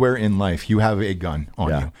 everywhere in life, you have a gun on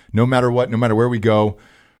you. No matter what, no matter where we go,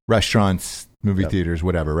 restaurants, movie theaters,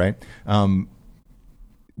 whatever, right?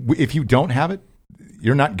 If you don't have it,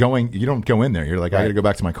 you don't go in there. You're like, I got to go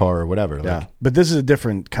back to my car or whatever. Yeah, like, but this is a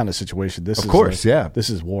different kind of situation. This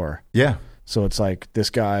is war. Yeah. So it's like this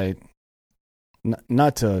guy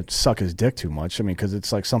not to suck his dick too much. I mean, because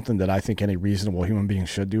it's like something that I think any reasonable human being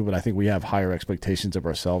should do. But I think we have higher expectations of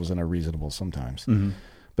ourselves than are reasonable sometimes. Mm-hmm.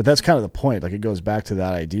 But that's kind of the point. Like, it goes back to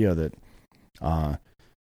that idea that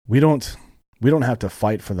we don't have to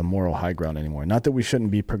fight for the moral high ground anymore. Not that we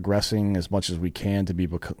shouldn't be progressing as much as we can to be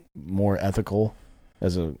more ethical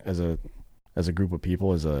as a group of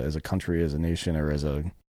people, as a country, as a nation, or as a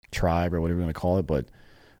tribe, or whatever you want to call it. But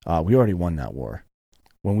we already won that war.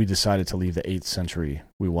 When we decided to leave the 8th century,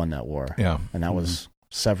 we won that war. Yeah. And that was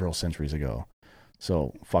several centuries ago.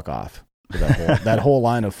 So fuck off. That whole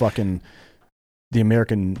line of fucking the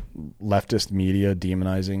American leftist media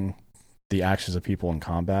demonizing the actions of people in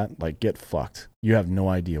combat. Like, get fucked. You have no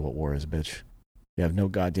idea what war is, bitch. You have no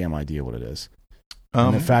goddamn idea what it is.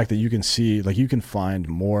 And the fact that you can see, like, you can find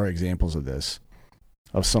more examples of this,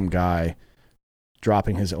 of some guy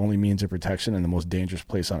dropping his only means of protection in the most dangerous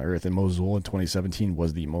place on earth. And Mosul in 2017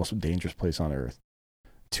 was the most dangerous place on earth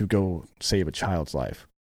to go save a child's life.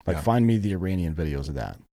 Like, find me the Iranian videos of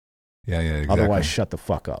that. Yeah, exactly. Otherwise, shut the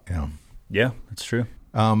fuck up. Yeah, that's true.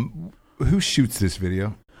 Who shoots this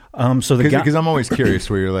video? So the guy, because I'm always curious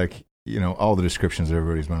where you're like, all the descriptions that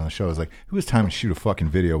everybody's been on the show is like, who has time to shoot a fucking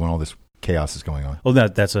video when all this chaos is going on? Well,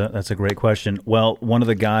 that's a great question. Well, one of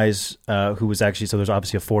the guys who was actually, so there's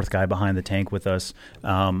obviously a fourth guy behind the tank with us,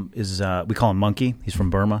 is we call him Monkey. He's from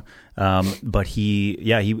Burma, but he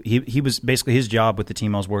was basically, his job with the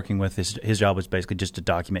team I was working with, his job was basically just to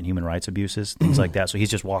document human rights abuses, things like that. So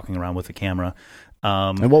he's just walking around with a camera.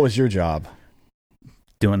 And what was your job?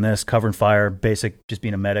 Doing this, covering fire, basic, just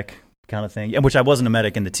being a medic kind of thing. Which I wasn't a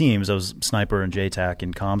medic in the teams. I was sniper and JTAC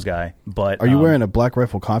and comms guy. But are you wearing a Black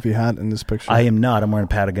Rifle coffee hat in this picture? I am not. I'm wearing a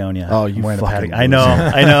Patagonia. Oh, you fucking I know.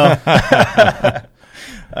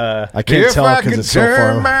 I can't tell because it's so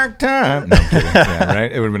far. Back time. No, I'm kidding. Yeah,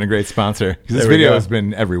 right. It would have been a great sponsor. This video has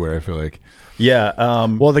been everywhere, I feel like. Yeah.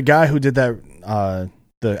 Well, the guy who did that,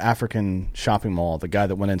 the African shopping mall, the guy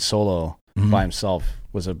that went in solo by himself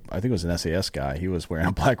I think it was an SAS guy. He was wearing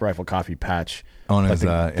a Black Rifle Coffee patch on his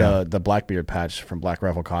the Blackbeard patch from Black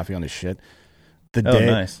Rifle Coffee on his shit.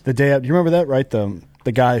 Nice. The day, do you remember that? Right,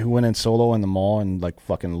 the guy who went in solo in the mall and like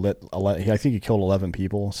fucking lit. I think he killed 11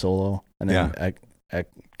 people solo, and then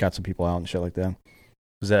got some people out and shit like that.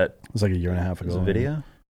 It was like a year and a half ago. Was a video?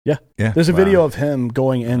 Yeah. There's a video of him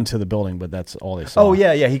going into the building, but that's all they saw. Oh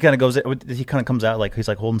yeah. He kind of goes. He kind of comes out like he's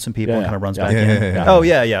like holding some people and kind of runs back in. Yeah. Oh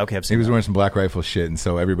yeah. Okay, I've seen. He was wearing some Black Rifle shit, and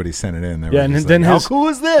so everybody sent it in. And then how cool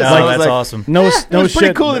is this? Oh, that's awesome. No it was pretty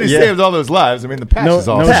shit. cool that he saved all those lives. I mean, the patch is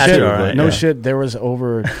awesome. Shit. There was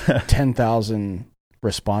over 10,000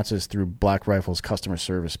 responses through Black Rifle's customer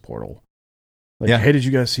service portal. Like, hey, did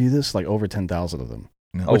you guys see this? Like over 10,000 of them.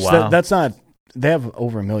 No. Wow. That's not. They have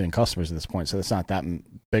over 1 million customers at this point, so that's not that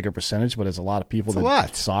big a percentage, but it's a lot of people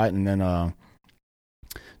that saw it. And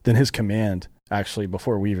then his command, actually,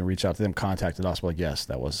 before we even reached out to them, contacted us. We're like, yes,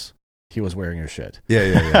 he was wearing your shit.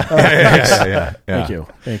 Yeah. Thank you.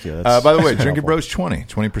 By the way, Drinking Bros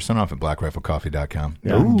 20% off at blackriflecoffee.com.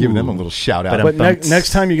 Yeah. Give them a little shout out. But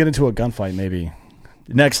next time you get into a gunfight, maybe.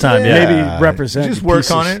 Next time, maybe represent. Just work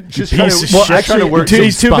on it. Just try to work.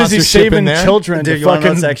 He's too busy saving children to fucking.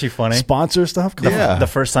 That's actually funny. Sponsor stuff. The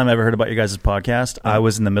first time I ever heard about your guys' podcast, I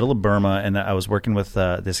was in the middle of Burma and I was working with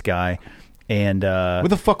this guy. And what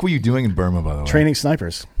the fuck were you doing in Burma, by the way? Training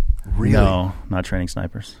snipers. Really? No, not training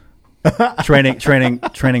snipers.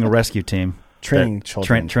 training a rescue team. Training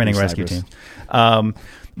children. Training rescue team.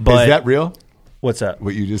 But is that real? What's that?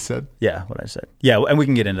 What you just said? Yeah, what I said. Yeah, and we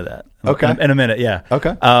can get into that. Okay. In a minute, yeah.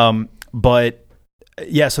 Okay. But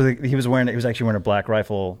yeah, so he was actually wearing a Black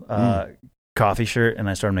Rifle coffee shirt, and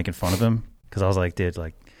I started making fun of him because I was like, dude,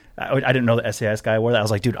 like I didn't know the SAS guy wore that. I was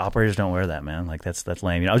like, dude, operators don't wear that, man. Like that's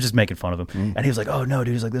lame. I was just making fun of him, and he was like, oh no,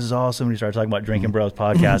 dude. He's like, this is awesome. And he started talking about Drinking Bros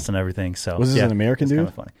podcast and everything. So was this an American dude? Kind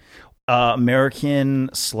of funny. American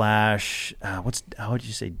 / how would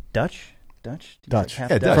you say Dutch? Dutch. Dutch.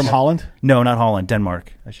 From Holland? No, not Holland.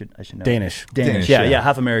 Denmark. I should know. Danish. Yeah,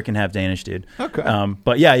 half American, half Danish, dude. Okay.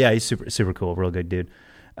 But yeah, he's super cool, real good dude.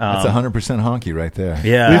 That's 100% honky right there.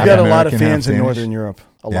 Yeah, we've got a lot of fans in Northern Europe.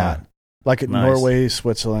 A lot. Like nice. Norway,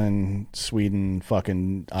 Switzerland, Sweden,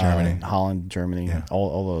 fucking Germany. Holland, Germany,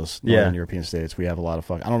 all those Northern European states. We have a lot of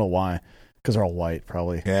I don't know why, because they're all white,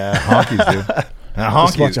 probably. Yeah, honkies, dude.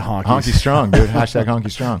 Just a bunch of honkies. Honky strong, dude. Hashtag honky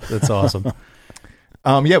strong. That's awesome.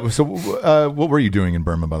 So what were you doing in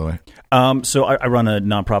Burma, by the way? So I run a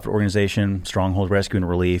nonprofit organization, Stronghold Rescue and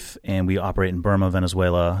Relief, and we operate in Burma,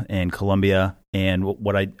 Venezuela, and Colombia. And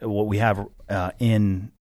what we have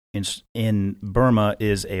in in Burma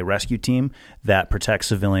is a rescue team that protects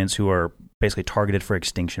civilians who are basically targeted for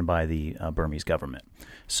extinction by the Burmese government.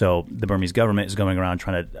 So the Burmese government is going around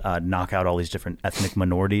trying to knock out all these different ethnic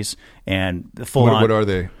minorities, and what are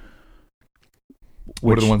they?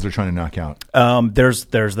 What are the ones they're trying to knock out? There's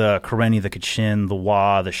the Karenni, the Kachin, the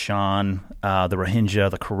Wa, the Shan, the Rohingya,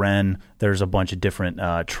 the Karen. There's a bunch of different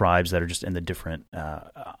tribes that are just in the different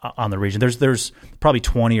on the region. There's probably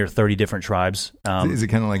 20 or 30 different tribes. Is it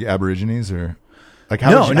kind of like Aborigines or? Like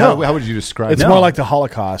No. How would you describe it? It's more like the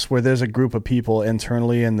Holocaust, where there's a group of people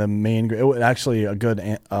internally, and the main actually a good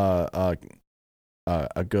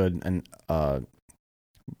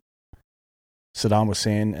Saddam was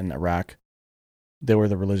saying in Iraq, they were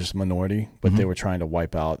the religious minority, but they were trying to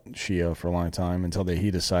wipe out Shia for a long time until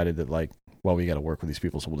he decided that, like, well, we got to work with these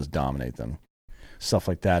people, so we'll just dominate them. Stuff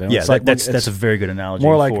like that. And yeah, it's like, that's a very good analogy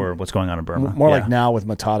for what's going on in Burma. More like now with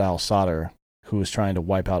Muqtada al-Sadr, who is trying to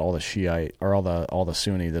wipe out all the Shiite or all the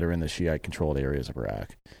Sunni that are in the Shiite controlled areas of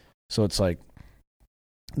Iraq. So it's like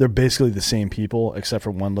they're basically the same people, except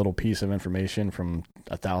for one little piece of information from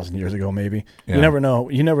 1,000 years ago, maybe. Yeah. You never know.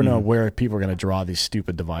 You never know where people are going to draw these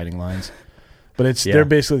stupid dividing lines. But they're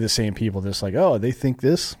basically the same people. Just like, oh, they think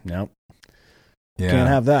this. Nope. Yeah. Can't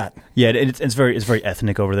have that. Yeah, it's very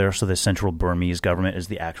ethnic over there. So the central Burmese government is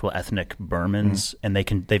the actual ethnic Burmans, and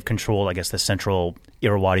they've controlled, I guess, the central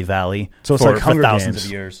Irrawaddy Valley for thousands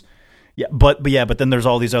of years. Yeah, but then there's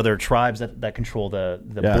all these other tribes that control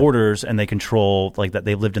the borders, and they control like that.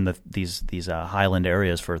 They've lived in these highland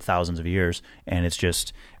areas for thousands of years, and it's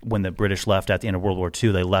just when the British left at the end of World War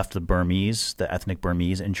II, they left the ethnic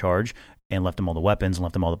Burmese in charge, and left them all the weapons and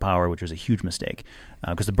left them all the power, which was a huge mistake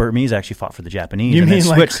because the Burmese actually fought for the Japanese. You and mean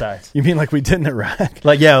then switched sides? You mean like we did in Iraq?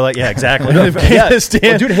 Yeah, exactly. Afghanistan,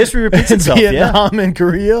 well, dude, history repeats itself. Vietnam and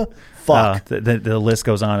Korea. Fuck. The list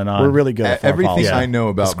goes on and on. We're really good at everything I know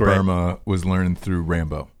about Burma was learned through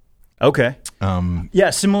Rambo. Okay.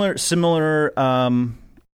 Similar.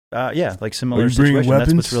 Like similar situation.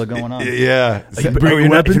 That's what's really going on. Yeah. If you're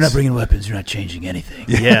not bringing weapons, you're not changing anything.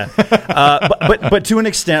 Yeah. But to an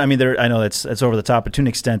extent, I mean, I know that's over the top, but to an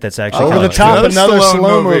extent, that's actually over the top. Another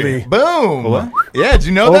Stallone movie. Boom. What? Yeah. Did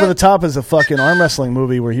you know over that? The Top is a fucking arm wrestling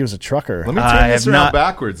movie where he was a trucker. Let me turn this around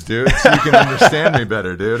backwards, dude, so you can understand me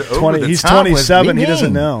better, dude. He's 27. He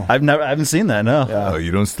doesn't know. I haven't seen that. No. Oh,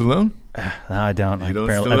 you don't Stallone? No, I don't. I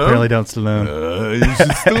Stallone? apparently don't Stallone. You should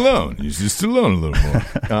Stallone. You should Stallone a little more.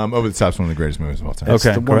 Over the Top's one of the greatest movies of all time. It's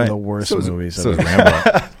one of the worst movies. So is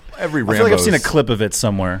Rambo. Every Rambo. I feel like I've seen a clip of it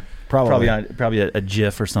somewhere. Probably a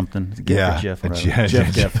GIF or something. GIF. GIF.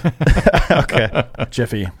 Okay.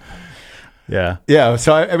 Jiffy. Yeah. Yeah.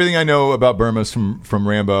 So everything I know about Burma is from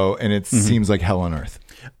Rambo, and it seems like hell on earth.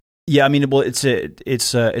 Yeah, I mean, well, it's a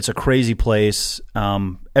crazy place.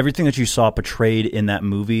 Everything that you saw portrayed in that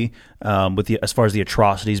movie, as far as the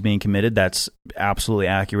atrocities being committed, that's absolutely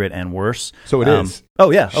accurate and worse. So it is.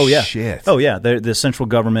 Oh yeah. Shit. Oh yeah. The central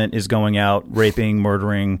government is going out, raping,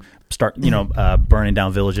 murdering, burning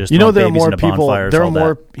down villages. There are babies more into people. Bonfires, there are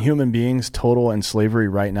more human beings total in slavery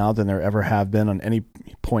right now than there ever have been on any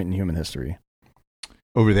point in human history.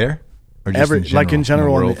 Over there. Or just in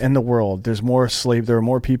general in the world, there are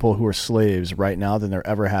more people who are slaves right now than there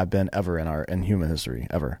ever have been ever in human history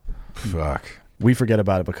ever. Fuck. We forget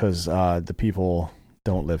about it because the people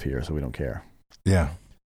don't live here, so we don't care. Yeah.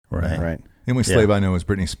 Right. The only slave I know is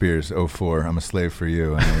Britney Spears. 04. I'm a slave for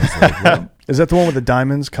you. And it was like, well, is that the one with the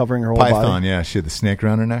diamonds covering her whole body? Python. Yeah, she had the snake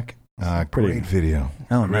around her neck. Great video.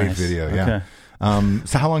 Oh, great nice. video. Yeah. Okay.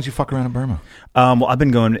 So how long did you fuck around in Burma? Well, I've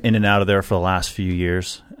been going in and out of there for the last few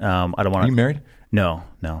years. I don't want to. You married? No.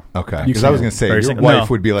 Okay. Because I was going to say, your wife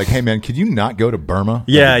would be like, hey, man, could you not go to Burma?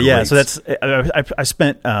 Yeah. So I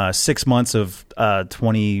spent 6 months of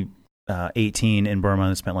 2018 in Burma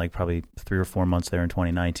and spent like probably 3 or 4 months there in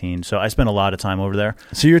 2019. So I spent a lot of time over there.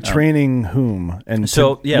 So you're training whom? And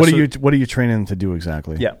what are you training them to do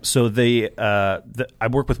exactly? Yeah. So I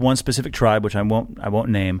work with one specific tribe, which I won't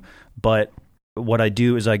name, but what I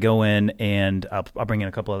do is I go in and I'll bring in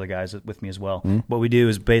a couple other guys with me as well. Mm-hmm. What we do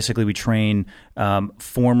is basically we train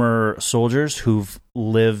former soldiers who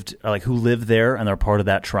live there and they're part of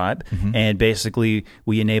that tribe, and basically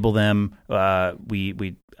we enable them.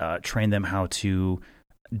 We train them how to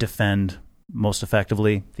defend most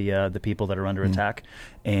effectively the people that are under attack,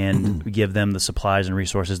 and give them the supplies and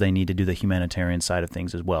resources they need to do the humanitarian side of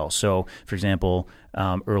things as well. So, for example,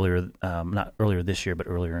 not earlier this year, but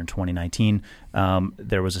earlier in 2019,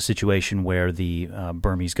 there was a situation where the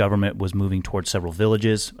Burmese government was moving towards several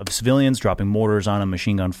villages of civilians, dropping mortars on them,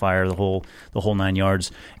 machine gun fire, the whole 9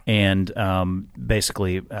 yards, and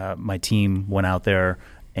basically my team went out there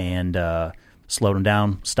and slowed them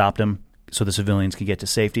down, stopped them, so the civilians could get to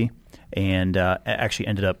safety, and actually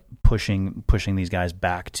ended up pushing these guys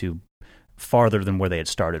back to farther than where they had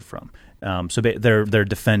started from. So they're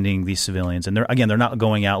defending these civilians, and they're not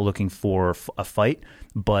going out looking for a fight,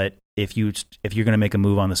 but if you're going to make a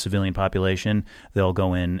move on the civilian population, they'll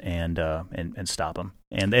go in and stop them.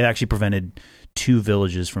 And they actually prevented 2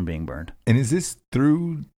 villages from being burned. And is this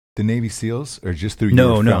through the Navy SEALs or just through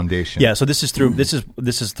your foundation? Yeah, so this is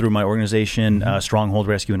through my organization, Stronghold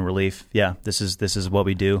Rescue and Relief. Yeah, this is what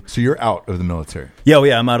we do. So you're out of the military. Yeah,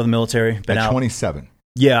 I'm out of the military. Been at out 27.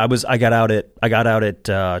 Yeah, I got out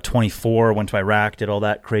at 24. Went to Iraq, did all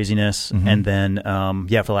that craziness, and then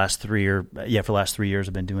for the last 3 years,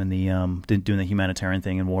 I've been doing the humanitarian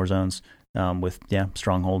thing in war zones with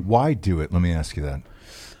Stronghold. Why do it? Let me ask you that.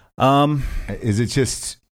 Is it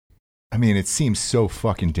just? I mean, it seems so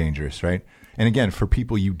fucking dangerous, right? And again, for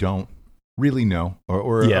people you don't really know,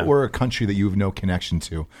 or a country that you have no connection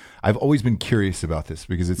to, I've always been curious about this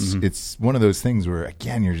because it's one of those things where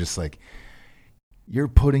again you're just like. You're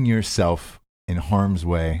putting yourself in harm's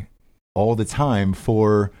way all the time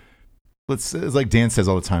for, it's like Dan says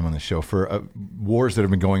all the time on the show, for wars that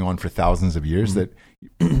have been going on for thousands of years that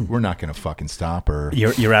we're not going to fucking stop. Or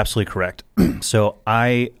You're absolutely correct. So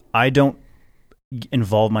I don't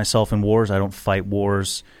involve myself in wars. I don't fight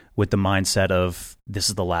wars with the mindset of this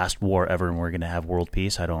is the last war ever and we're going to have world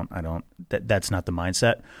peace. That's not the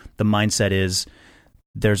mindset. The mindset is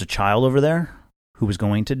there's a child over there who is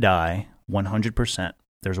going to die 100%.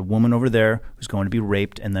 There's a woman over there who's going to be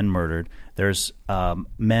raped and then murdered. There's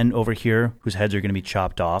men over here whose heads are going to be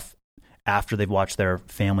chopped off after they've watched their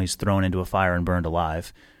families thrown into a fire and burned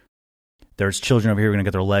alive. There's children over here who are going to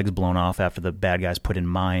get their legs blown off after the bad guys put in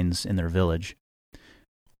mines in their village.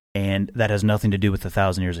 And that has nothing to do with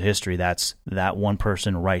 1,000 years of history. That's that one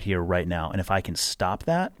person right here, right now. And if I can stop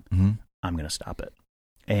that, I'm going to stop it.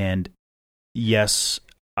 And yes,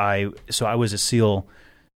 I was a SEAL,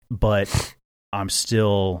 but I'm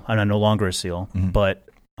no longer a SEAL, but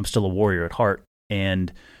I'm still a warrior at heart.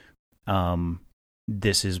 And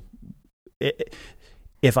this is,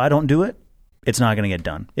 if I don't do it, it's not going to get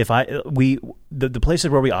done. The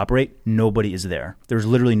places where we operate, nobody is there. There's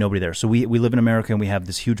literally nobody there. So we live in America and we have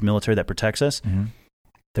this huge military that protects us.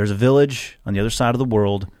 There's a village on the other side of the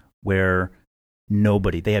world where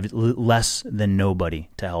they have less than nobody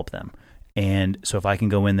to help them. And so if I can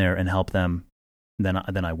go in there and help them, then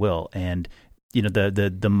I will. And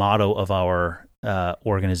the motto of our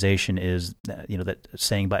organization is that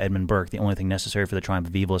saying by Edmund Burke, the only thing necessary for the triumph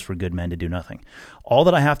of evil is for good men to do nothing. All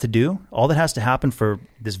that I have to do, all that has to happen for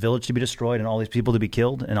this village to be destroyed and all these people to be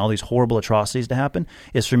killed and all these horrible atrocities to happen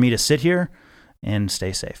is for me to sit here and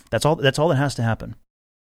stay safe. That's all that has to happen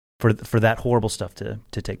for that horrible stuff to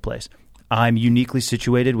take place. I'm uniquely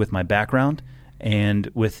situated with my background and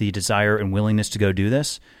with the desire and willingness to go do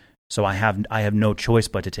this. So I have no choice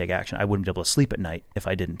but to take action. I wouldn't be able to sleep at night if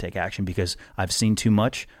I didn't take action because I've seen too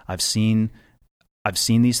much. I've seen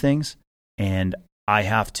these things, and I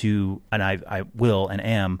have to, and I will and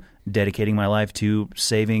am dedicating my life to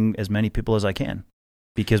saving as many people as I can,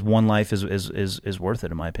 because one life is worth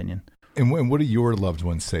it, in my opinion. And what do your loved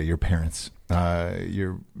ones say? Your parents,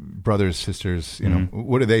 your brothers, sisters,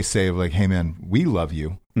 what do they say of like, hey man, we love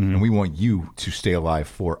you and we want you to stay alive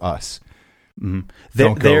for us.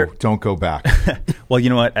 Don't go back. Well, you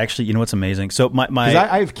know what? Actually, you know what's amazing? So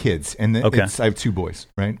I have kids, and I have 2 boys,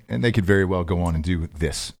 right? And they could very well go on and do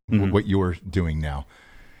this, what you're doing now.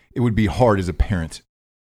 It would be hard as a parent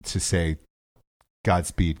to say,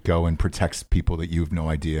 Godspeed, go and protect people that you have no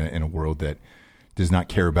idea in a world that does not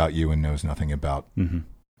care about you and knows nothing about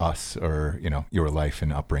us or your life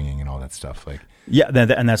and upbringing and all that stuff. Like, yeah,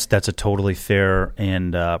 and that's a totally fair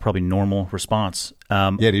and probably normal response.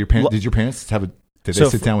 Did your parents did they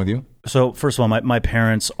sit down with you? So first of all, my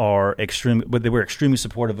parents are extremely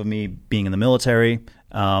supportive of me being in the military.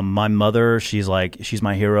 My mother, she's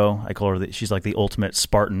my hero. I call her she's like the ultimate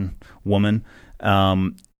Spartan woman.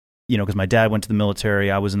 Because my dad went to the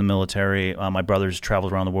military, I was in the military. My brothers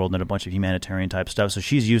traveled around the world and did a bunch of humanitarian type stuff. So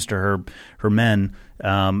she's used to her men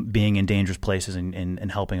being in dangerous places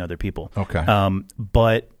and helping other people. Okay.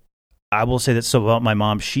 But I will say that about my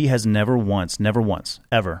mom, she has never once,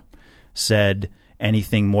 ever said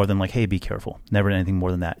anything more than like, hey, be careful. Never anything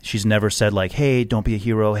more than that. She's never said like, hey, don't be a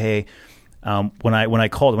hero. Hey, when I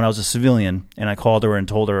was a civilian and I called her and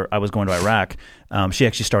told her I was going to Iraq, she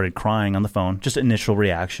actually started crying on the phone. Just initial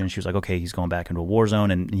reaction. She was like, okay, he's going back into a war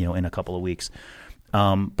zone and in a couple of weeks.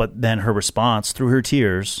 But then her response through her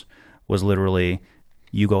tears was literally,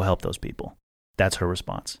 you go help those people. That's her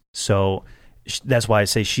response. So that's why I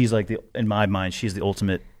say she's in my mind, she's the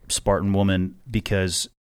ultimate Spartan woman, because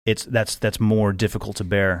that's more difficult to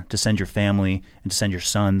bear, to send your family and to send your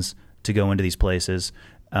sons to go into these places.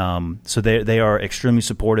 So they are extremely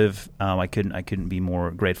supportive. I couldn't be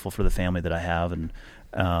more grateful for the family that I have, and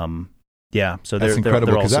so that's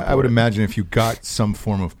incredible, because I would supportive. imagine if you got some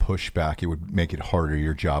form of pushback, it would make it harder,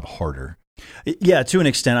 your job harder. Yeah, to an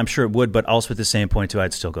extent, I'm sure it would, but also at the same point too,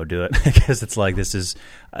 I'd still go do it because it's like this is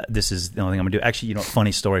the only thing I'm gonna do. Actually,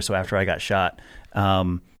 funny story. So after I got shot,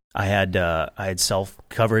 I had self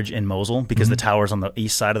coverage in Mosul because the towers on the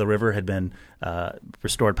east side of the river had been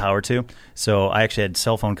restored power to. So I actually had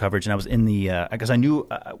cell phone coverage, and I was in the because I knew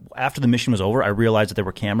after the mission was over, I realized that there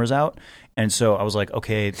were cameras out, and so I was like,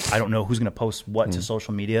 okay, I don't know who's going to post what to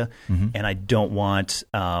social media, and I don't want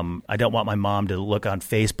my mom to look on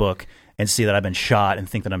Facebook and see that I've been shot and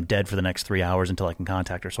think that I'm dead for the next 3 hours until I can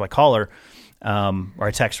contact her. So I call her, or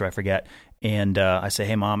I text her, I forget. And I say,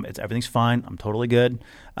 hey, Mom, everything's fine. I'm totally good.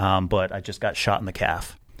 But I just got shot in the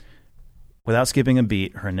calf. Without skipping a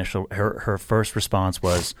beat, her first response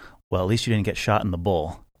was, well, at least you didn't get shot in the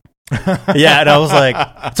bull. Yeah, and I was like,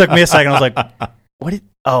 it took me a second. I was like,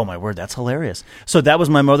 oh, my word, that's hilarious. So that was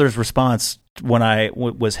my mother's response when I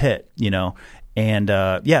was hit, And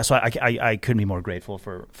so I couldn't be more grateful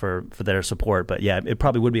for their support. But yeah, it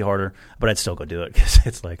probably would be harder, but I'd still go do it because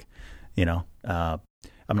it's like, I'm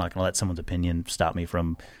not going to let someone's opinion stop me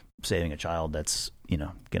from saving a child that's,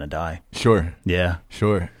 going to die. Sure. Yeah.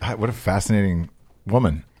 Sure. What a fascinating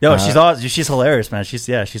woman. Yo, she's awesome. She's hilarious, man. She's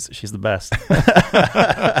the best.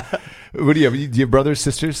 What do you have? Do you have brothers,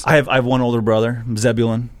 sisters? I have one older brother,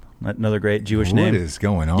 Zebulun, another great Jewish name. What is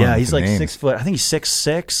going on? Yeah, he's with like the names? 6 foot. I think he's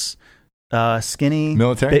 6'6", skinny.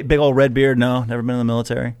 Military? Big old red beard. No, never been in the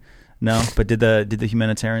military. No, but did the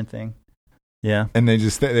humanitarian thing. Yeah. And they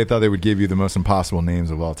thought they would give you the most impossible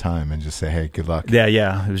names of all time and just say, hey, good luck.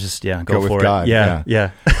 Yeah. It was just, go for with it. God.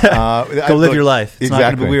 Yeah. Go live your life. It's not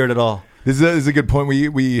going to be weird at all. This is a good point.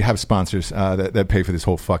 We have sponsors that pay for this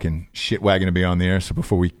whole fucking shit wagon to be on the air. So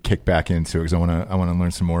before we kick back into it, because I want to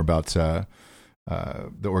learn some more about the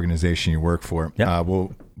organization you work for,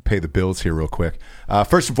 we'll pay the bills here real quick.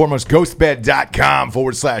 First and foremost,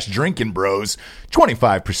 ghostbed.com/drinking bros,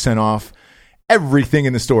 25% off everything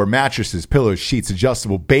in the store: mattresses, pillows, sheets,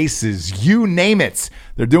 adjustable bases, you name it.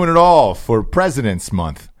 They're doing it all for President's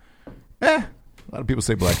Month. A lot of people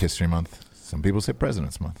say Black History Month. Some people say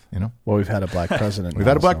President's Month, Well, we've had a black president. We've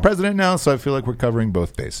had a black president now, so I feel like we're covering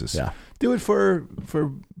both bases. Yeah. Do it for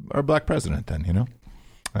our black president then,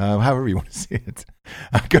 however you want to see it.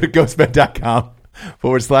 Go to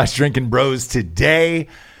ghostbed.com/drinking bros today.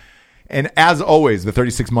 And as always, the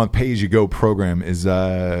 36-month pay-as-you-go program is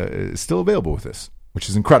still available with this, which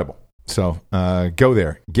is incredible. So go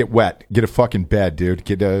there, get wet, get a fucking bed, dude.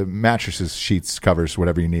 Get mattresses, sheets, covers,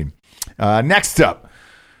 whatever you need. Next up,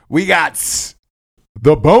 we got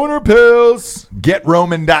the boner pills.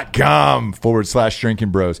 GetRoman.com/drinking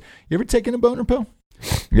bros. You ever taken a boner pill?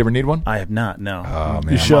 You ever need one? I have not, no. Oh,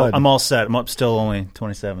 man. You should. I'm all set. I'm still only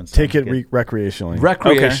 27. So Take it good. recreationally.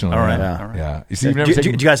 Recreationally. Okay. All right. Yeah. All right. Yeah. You see, you've never Do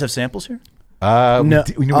taken... you guys have samples here? We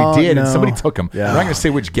did, and no. somebody took them. Yeah. I'm not going to say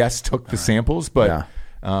which guest took the samples, but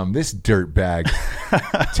this dirtbag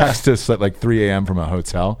texted us at like 3 a.m. from a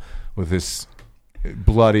hotel with this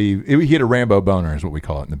bloody... He had a Rambo boner, is what we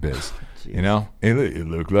call it in the biz. Jeez. It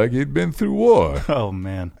looked like he'd been through war. Oh,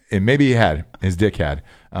 man. And maybe he had. His dick had.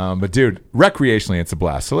 But, dude, recreationally, it's a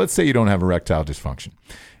blast. So let's say you don't have erectile dysfunction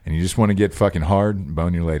and you just want to get fucking hard and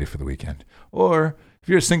bone your lady for the weekend. Or if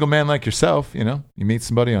you're a single man like yourself, you meet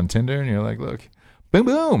somebody on Tinder and you're like, look, boom,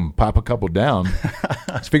 boom, pop a couple down.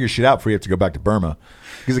 Let's figure shit out before you have to go back to Burma.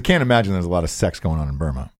 Because I can't imagine there's a lot of sex going on in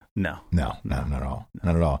Burma. No, not at all.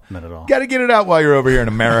 Not at all. Not at all. Got to get it out while you're over here in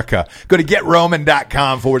America. Go to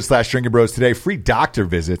GetRoman.com/drinking bros today. Free doctor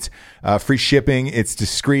visits, free shipping. It's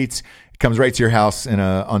discreet. It comes right to your house in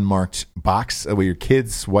an unmarked box with your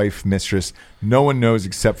kids, wife, mistress. No one knows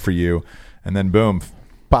except for you. And then boom,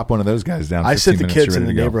 pop one of those guys down. I sit the 15 minutes, kids you're in the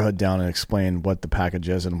ready to go. neighborhood down and explain what the package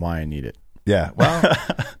is and why I need it. Yeah. Well,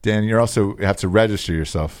 Dan, you have to register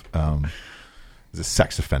yourself as a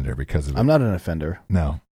sex offender because of it. I'm not an offender.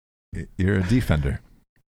 No. You're a defender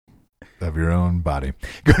of your own body.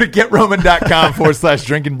 Go to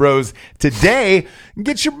GetRoman.com/drinking bros today and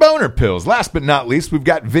get your boner pills. Last but not least, we've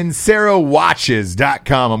got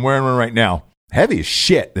VinceroWatches.com. I'm wearing one right now. Heavy as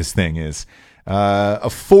shit, this thing is.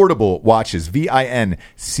 Affordable watches.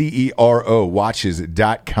 VINCERO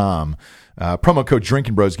watches.com. Promo code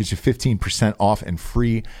Drinking Bros gets you 15% off and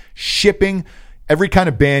free shipping. Every kind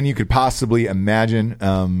of band you could possibly imagine.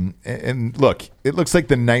 And look, it looks like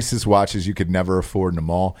the nicest watches you could never afford in a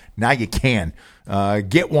mall. Now you can.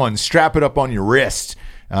 Get one, strap it up on your wrist.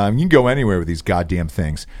 You can go anywhere with these goddamn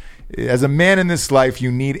things. As a man in this life,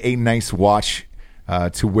 you need a nice watch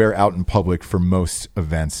to wear out in public for most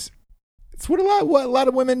events. It's what a lot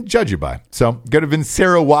of women judge you by. So go to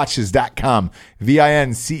vincerowatches.com,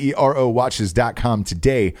 VINCERO watches.com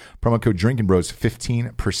today. Promo code Drinking Bros,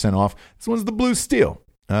 15% off. This one's the blue steel.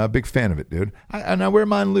 Big fan of it, dude. And I wear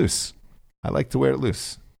mine loose. I like to wear it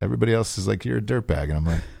loose. Everybody else is like, you're a dirtbag. And I'm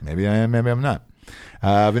like, maybe I am, maybe I'm not.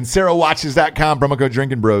 VinceroWatches.com, promo code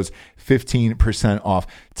Drinking Bros, 15% off.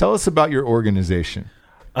 Tell us about your organization.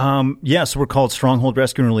 So we're called Stronghold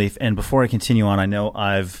Rescue and Relief. And before I continue on, I know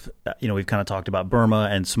we've kind of talked about Burma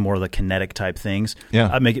and some more of the kinetic type things. Yeah.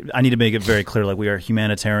 I need to make it very clear, like we are a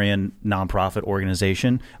humanitarian nonprofit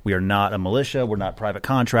organization. We are not a militia. We're not private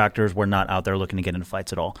contractors. We're not out there looking to get into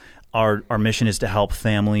fights at all. Our mission is to help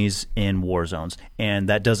families in war zones. And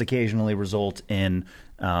that does occasionally result in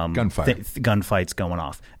gunfights going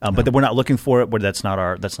off, but we're not looking for it. That's not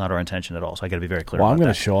our intention at all. So I got to be very clear. Well, I'm going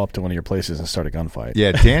to show up to one of your places and start a gunfight.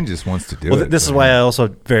 Yeah, Dan just wants to do it. This is why I also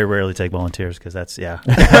very rarely take volunteers because that's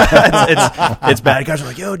it's bad. Guys are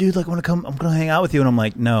like, "Yo, dude, like, want to come? I'm going to hang out with you," and I'm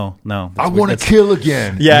like, "No, I want to kill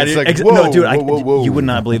again." Yeah, it's dude, like, no, dude, whoa. You would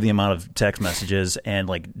not believe the amount of text messages and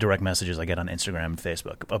like direct messages I get on Instagram and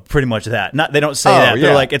Facebook. Pretty much that. Not they don't say that. Yeah.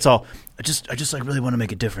 They're like, it's all. I just like really want to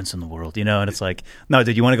make a difference in the world, And it's like, no,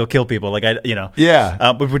 dude, you want to go kill people, like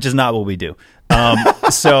which is not what we do.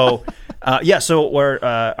 So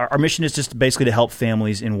our mission is just basically to help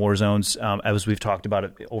families in war zones. As we've talked about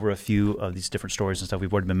it over a few of these different stories and stuff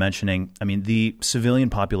we've already been mentioning. I mean, the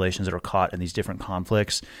civilian populations that are caught in these different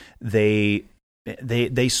conflicts, they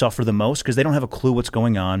suffer the most because they don't have a clue what's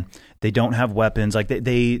going on. They don't have weapons. Like they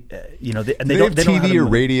don't have TV or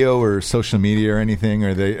radio or social media or anything,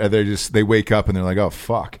 or they just wake up and they're like, oh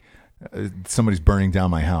fuck, somebody's burning down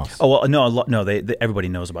my house. Oh well, no. They everybody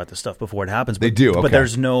knows about this stuff before it happens. They do, okay. But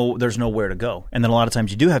there's nowhere to go. And then a lot of times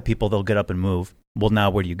you do have people they'll get up and move. Well, now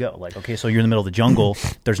where do you go? Like, okay, so you're in the middle of the jungle.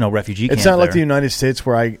 There's no refugee camp. It's not like there. the United States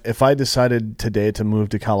where if I decided today to move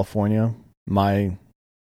to California, my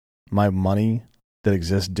money that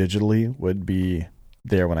exists digitally would be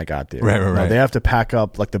there when I got there. Right. No, they have to pack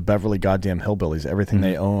up like the Beverly goddamn hillbillies, everything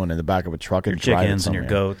they own in the back of a truck and your drive chickens it and your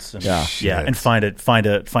goats. And, and find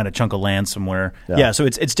a chunk of land somewhere. Yeah, so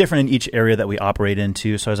it's different in each area that we operate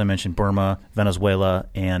into. So as I mentioned, Burma, Venezuela,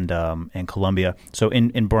 and Colombia. So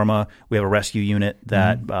in Burma, we have a rescue unit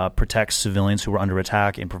that protects civilians who are under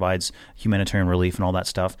attack and provides humanitarian relief and all that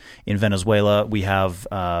stuff. In Venezuela, we have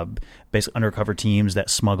basically undercover teams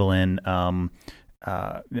that smuggle in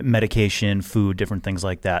medication, food, different things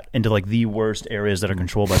like that into like the worst areas that are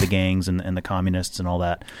controlled by the gangs and the communists and all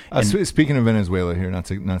that. Speaking of Venezuela here, not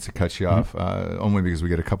to cut you off, only because we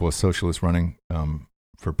get a couple of socialists running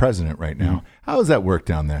for president right now. How does that work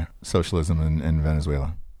down there, socialism in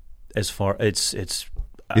Venezuela? As far it's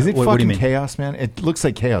is it what fucking do you mean? chaos, man? It looks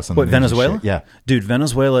like chaos on the Venezuela? Yeah. Dude,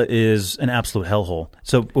 Venezuela is an absolute hellhole.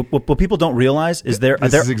 So what people don't realize is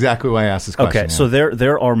this is exactly why I asked this question. Okay, so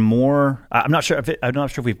there are more. I'm not sure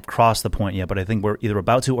if we've crossed the point yet, but I think we're either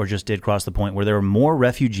about to or just did cross the point where there are more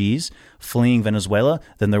refugees fleeing Venezuela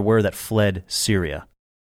than there were that fled Syria.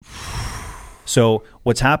 So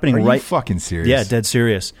what's happening Are you fucking serious? Yeah, dead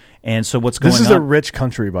serious. And so what's going on? This is a rich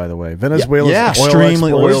country, by the way. Venezuela is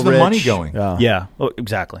extremely oil rich. Where's the money going? Yeah. Oh,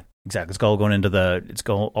 exactly. It's all going into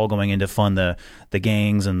all going into fund the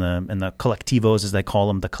gangs and the collectivos, as they call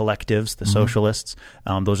them, the collectives, the socialists.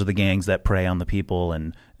 Those are the gangs that prey on the people,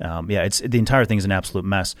 and it's the entire thing is an absolute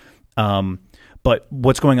mess. But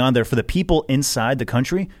what's going on there for the people inside the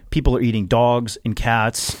country? People are eating dogs and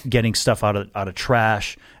cats, getting stuff out of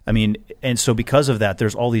trash. I mean, and so because of that,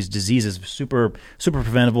 there's all these diseases, super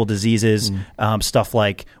preventable diseases, stuff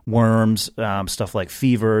like worms, stuff like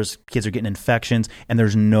fevers. Kids are getting infections, and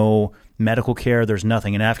there's no medical care. There's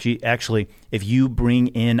nothing. And actually, if you bring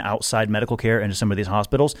in outside medical care into some of these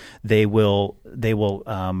hospitals, they won't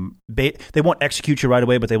execute you right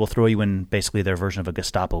away, but they will throw you in basically their version of a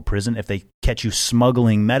Gestapo prison if they catch you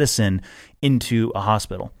smuggling medicine into a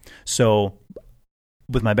hospital. So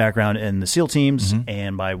with my background in the SEAL teams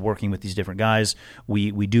and by working with these different guys,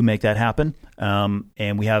 we do make that happen.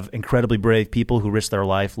 And we have incredibly brave people who risk their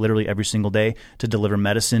life literally every single day to deliver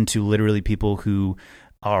medicine to literally people who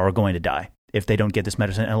are going to die if they don't get this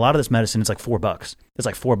medicine. And a lot of this medicine is like $4. It's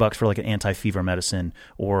like $4 for like an anti-fever medicine,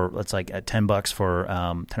 or it's like $10 for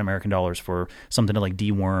 $10 American dollars for something to like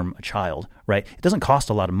deworm a child, right? It doesn't cost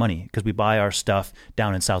a lot of money because we buy our stuff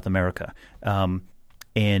down in South America.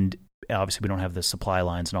 And obviously we don't have the supply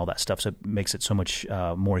lines and all that stuff, so it makes it so much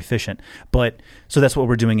more efficient. But so that's what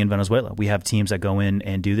we're doing in Venezuela. We have teams that go in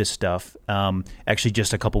and do this stuff. Actually,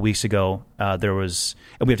 just a couple weeks ago, there was,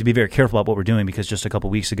 and we have to be very careful about what we're doing, because just a couple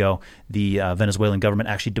weeks ago, the Venezuelan government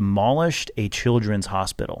actually demolished a children's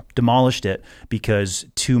hospital. Demolished it because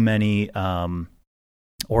too many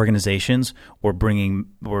organizations were bringing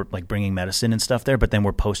medicine and stuff there, but then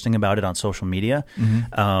we're posting about it on social media.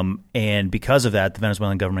 And because of that, the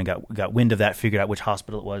Venezuelan government got wind of that, figured out which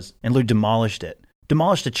hospital it was, and literally demolished it.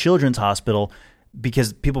 Demolished a children's hospital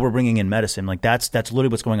because people were bringing in medicine. Like that's literally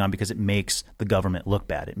what's going on, because it makes the government look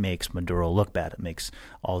bad. It makes Maduro look bad. It makes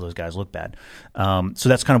all those guys look bad. So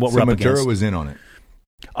that's kind of what we're up against. Maduro was in on it.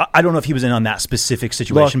 I don't know if he was in on that specific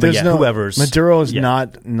situation, but yeah, whoever's Maduro is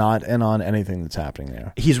not in on anything that's happening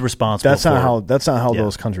there. He's responsible. That's not how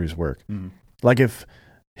those countries work. Like if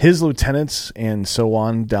his lieutenants and so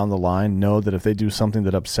on down the line know that if they do something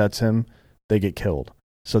that upsets him, they get killed.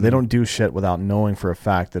 So they don't do shit without knowing for a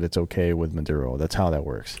fact that it's okay with Maduro. That's how that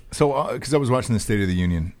works. So, because I was watching the State of the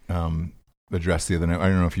Union address the other night. I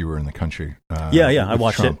don't know if you were in the country. Yeah, I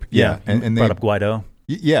watched Trump. it. Yeah, and they brought up Guaido.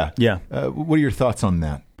 Yeah. What are your thoughts on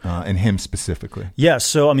that and him specifically? Yeah,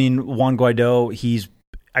 so I mean, Juan Guaido, he's,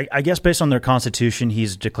 I guess based on their constitution,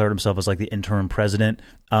 he's declared himself as like the interim president.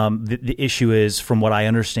 The issue is, from what I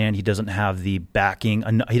understand, he doesn't have the backing.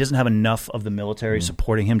 He doesn't have enough of the military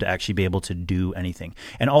supporting him to actually be able to do anything.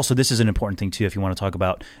 And also, this is an important thing too, if you want to talk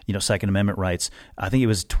about, Second Amendment rights. I think it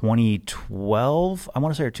was 2012. I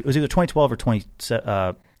want to say it was either 2012 or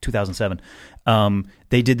 2007.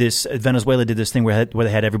 They did this. Venezuela did this thing where they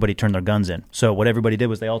had everybody turn their guns in. So what everybody did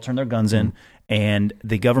was they all turned their guns in, and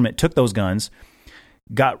the government took those guns.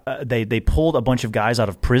 They pulled a bunch of guys out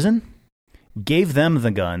of prison, gave them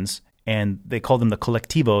the guns, and they called them the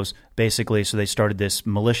colectivos, basically. So they started this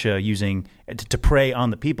militia to prey on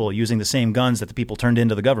the people using the same guns that the people turned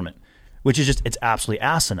into the government, which is it's absolutely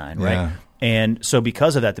asinine, right? Yeah. And so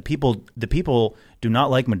because of that, the people do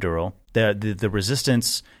not like Maduro. The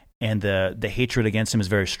resistance and the hatred against him is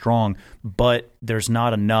very strong, but there's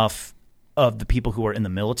not enough of the people who are in the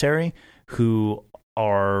military who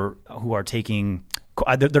are taking.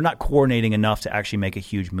 They're not coordinating enough to actually make a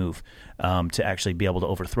huge move to actually be able to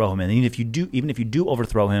overthrow him. And even if you do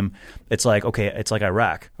overthrow him, it's like, okay, it's like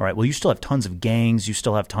Iraq. All right, well, you still have tons of gangs. You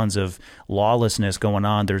still have tons of lawlessness going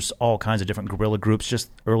on. There's all kinds of different guerrilla groups. Just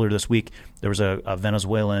earlier this week, there was a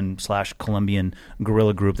Venezuelan/Colombian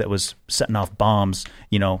guerrilla group that was setting off bombs,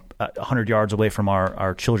 100 yards away from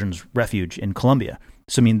our children's refuge in Colombia.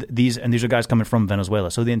 So I mean, these are guys coming from Venezuela.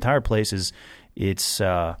 So the entire place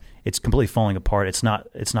it's completely falling apart. It's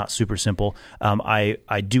not super simple.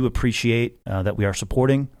 I do appreciate that we are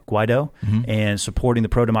supporting Guaido and supporting the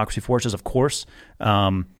pro-democracy forces, of course.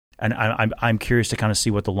 And I'm curious to kind of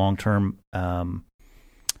see what the long-term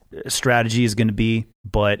strategy is going to be.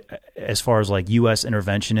 But as far as like U.S.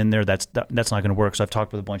 intervention in there, that's not going to work. So I've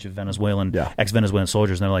talked with a bunch of ex-Venezuelan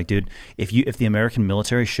soldiers, and they're like, dude, if the American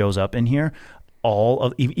military shows up in here,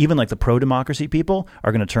 even like the pro-democracy people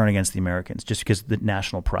are going to turn against the Americans just because of the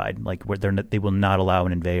national pride. Like they will not allow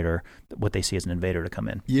an invader, what they see as an invader, to come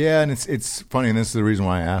in. Yeah, and it's funny, and this is the reason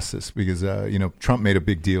why I asked this, because Trump made a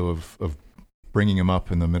big deal of bringing him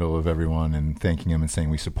up in the middle of everyone and thanking him and saying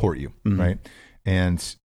we support you, right?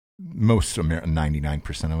 And most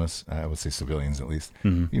 99% of us, I would say civilians at least,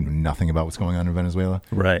 you know nothing about what's going on in Venezuela.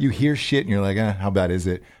 Right. You hear shit and you're like, how bad is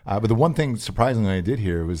it? But the one thing surprisingly I did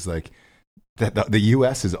hear was like, that the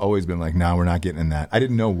U.S. has always been like, no, we're not getting in that. I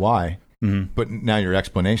didn't know why, but now your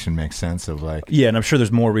explanation makes sense of like... Yeah, and I'm sure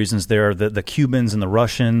there's more reasons there. The Cubans and the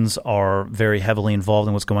Russians are very heavily involved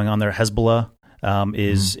in what's going on there. Hezbollah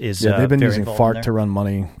is they've been using FARC to run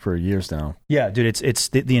money for years now. Yeah, dude, it's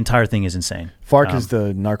the entire thing is insane. FARC is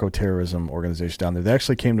the narco-terrorism organization down there. They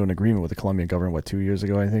actually came to an agreement with the Colombian government, 2 years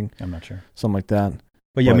ago, I think? I'm not sure. Something like that.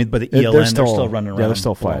 But yeah, but the ELN, they're still running around. Yeah, they're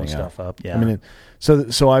still fighting stuff up. Yeah. I mean,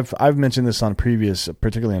 so I've mentioned this on previous,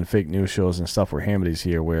 particularly on fake news shows and stuff where Hamidy's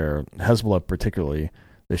here, where Hezbollah, particularly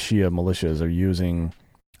the Shia militias, are using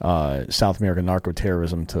South American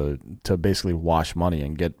narco-terrorism to basically wash money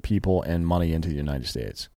and get people and money into the United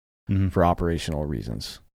States for operational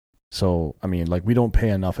reasons. So, I mean, like, we don't pay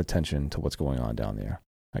enough attention to what's going on down there,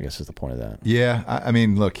 I guess is the point of that. Yeah, I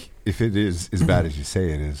mean, look, if it is as bad as you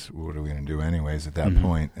say it is, what are we going to do anyways at that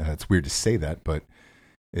point? It's weird to say that, but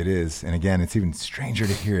it is. And again, it's even stranger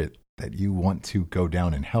to hear it that you want to go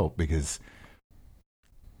down and help, because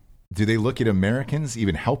do they look at Americans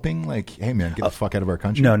even helping? Like, hey, man, get the fuck out of our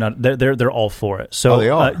country? No, they're all for it. So they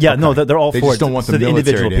are? Yeah, okay. No, they're all they for it. just don't want the military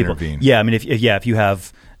individual to people. intervene. Yeah, I mean, if you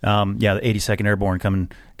have the 82nd Airborne come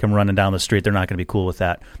running down the street. They're not going to be cool with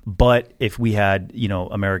that. But if we had,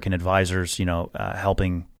 American advisors,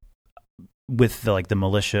 helping with the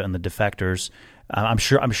militia and the defectors, I'm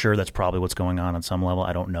sure that's probably what's going on some level.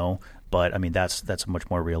 I don't know. But I mean, that's a much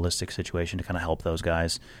more realistic situation to kind of help those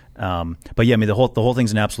guys. But yeah, I mean, the whole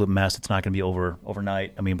thing's an absolute mess. It's not going to be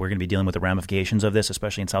overnight. I mean, we're going to be dealing with the ramifications of this,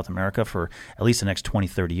 especially in South America, for at least the next 20,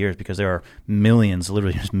 30 years, because there are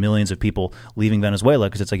literally just millions of people leaving Venezuela,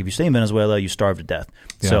 because it's like if you stay in Venezuela, you starve to death.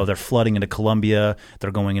 Yeah. So they're flooding into Colombia.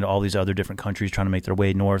 They're going into all these other different countries, trying to make their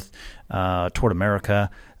way north toward America.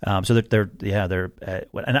 So and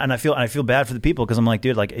I feel bad for the people, because I'm like,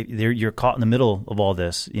 dude, you're caught in the middle of all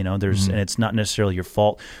this, and it's not necessarily your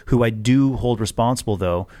fault. Who I do hold responsible,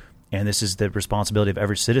 though, and this is the responsibility of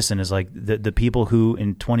every citizen, is like the people who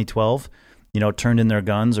in 2012, turned in their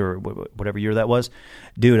guns, or whatever year that was.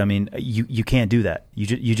 Dude, I mean, you can't do that.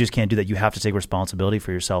 You just can't do that. You have to take responsibility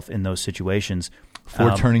for yourself in those situations.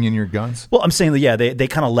 For turning in your guns? Well, I'm saying that, they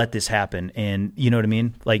kind of let this happen, and you know what I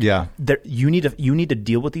mean? You need to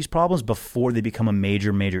deal with these problems before they become a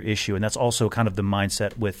major issue, and that's also kind of the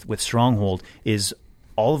mindset with Stronghold. Is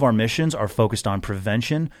all of our missions are focused on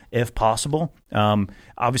prevention, if possible.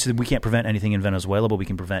 Obviously, we can't prevent anything in Venezuela, but we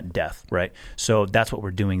can prevent death, right? So that's what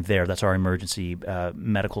we're doing there. That's our emergency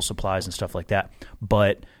medical supplies and stuff like that.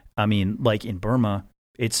 But I mean, like in Burma,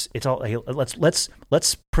 it's all, hey,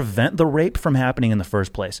 let's prevent the rape from happening in the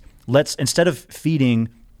first place. Instead of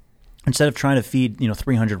trying to feed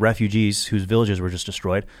 300 refugees whose villages were just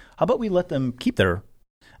destroyed, how about we let them keep their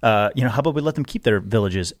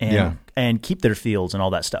villages and keep their fields and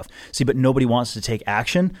all that stuff. See, but nobody wants to take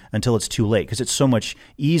action until it's too late, because it's so much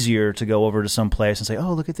easier to go over to some place and say,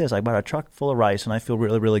 oh, look at this. I bought a truck full of rice and I feel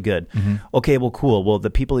really, really good. Mm-hmm. Okay, well, cool. Well,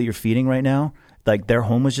 the people that you're feeding right now, like their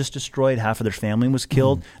home was just destroyed. Half of their family was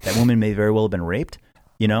killed. Mm-hmm. That woman may very well have been raped,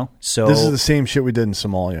 So this is the same shit we did in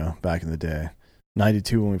Somalia back in the day.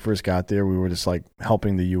 92, when we first got there, we were just like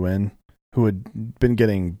helping the UN, who had been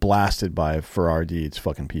getting blasted for our deeds,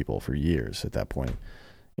 fucking people, for years at that point.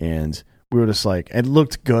 And we were just like, it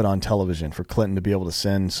looked good on television for Clinton to be able to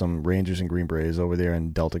send some Rangers and Green Berets over there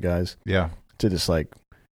and Delta guys. Yeah. To just like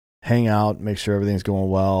hang out, make sure everything's going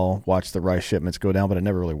well, watch the rice shipments go down, but it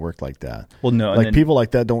never really worked like that. Well, no. Like people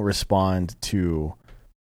like that don't respond to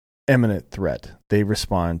imminent threat. They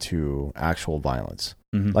respond to actual violence.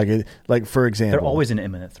 Mm-hmm. Like for example, they're always an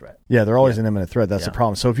imminent threat. Yeah, they're always an imminent threat. That's the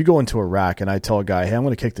problem. So if you go into Iraq and I tell a guy, hey, I'm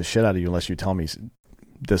going to kick the shit out of you unless you tell me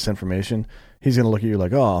this information, he's going to look at you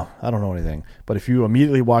like, oh, I don't know anything. But if you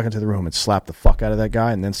immediately walk into the room and slap the fuck out of that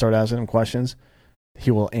guy and then start asking him questions,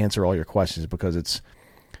 he will answer all your questions, because it's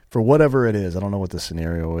for whatever it is. I don't know what the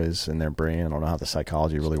scenario is in their brain. I don't know how the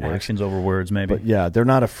psychology really works. Actions over words, maybe. But yeah, they're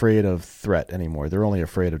not afraid of threat anymore. They're only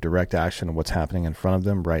afraid of direct action and what's happening in front of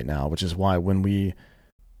them right now, which is why when we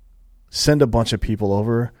send a bunch of people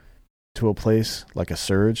over to a place like a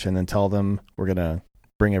surge and then tell them we're going to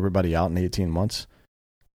bring everybody out in 18 months,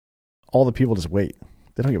 all the people just wait.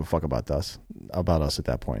 They don't give a fuck about us at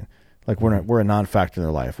that point. Like we're a non-factor in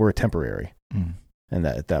their life. We're a temporary. And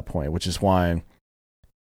at that point, which is why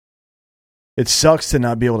it sucks to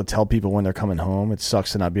not be able to tell people when they're coming home. It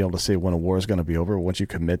sucks to not be able to say when a war is going to be over. Once you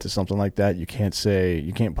commit to something like that, you can't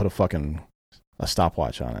put a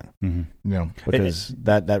stopwatch on it. Mm-hmm. Yeah, because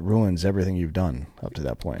that ruins everything you've done up to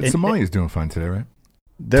that point. Somalia's doing fine today, right?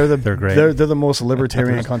 They're great. They're the most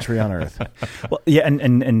libertarian country on earth. Well, yeah,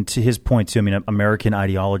 and to his point too. I mean, American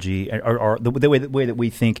ideology, or the way that we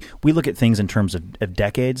think, we look at things in terms of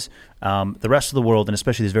decades. The rest of the world, and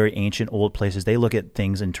especially these very ancient old places, they look at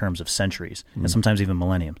things in terms of centuries and sometimes even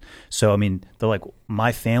millennium. So I mean, they're like,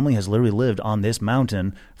 my family has literally lived on this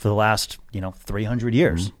mountain for the last 300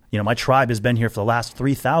 years. Mm-hmm. My tribe has been here for the last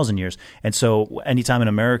 3,000 years. And so anytime an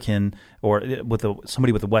American or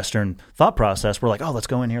somebody with a Western thought process, we're like, oh, let's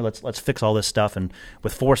go in here, let's fix all this stuff, and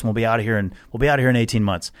with force, and we'll be out of here in 18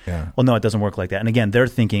 months. Yeah. Well, no, it doesn't work like that. And again, they're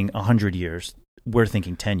thinking 100 years. We're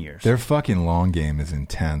thinking 10 years. Their fucking long game is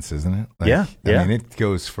intense, isn't it? Yeah. I mean, it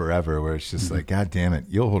goes forever, where it's just like, God damn it,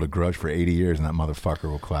 you'll hold a grudge for 80 years and that motherfucker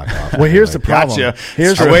will clack off. Well, here's the problem.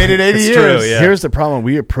 Gotcha. I waited 80 years. True, yeah. Here's the problem.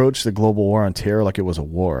 We approach the global war on terror like it was a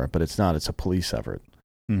war, but it's not. It's a police effort.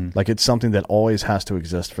 Like it's something that always has to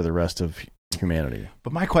exist for the rest of humanity.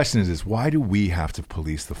 But my question is why do we have to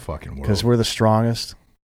police the fucking world? Because we're the strongest.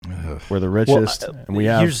 We're the richest, and we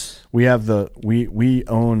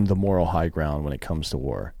own the moral high ground when it comes to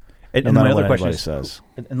war. And my other question is,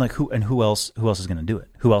 who else is going to do it?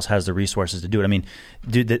 Who else has the resources to do it? I mean,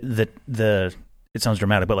 dude, it sounds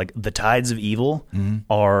dramatic, but like the tides of evil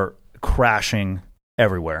are crashing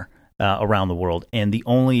everywhere. around the world, and the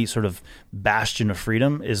only sort of bastion of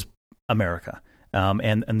freedom is America.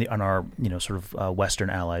 And our sort of Western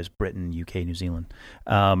allies, Britain, UK, New Zealand,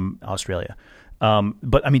 Australia.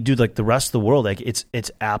 But I mean, dude, like the rest of the world, like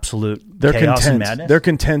it's absolute chaos and madness. They're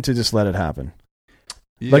content to just let it happen.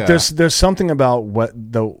 Yeah. Like there's something about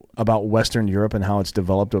about Western Europe and how it's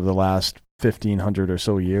developed over the last 1,500 or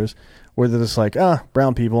so years, where they're just like,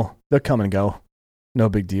 brown people, they'll come and go, no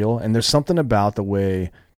big deal. And there's something about the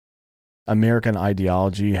way American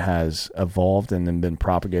ideology has evolved and then been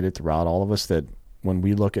propagated throughout all of us that when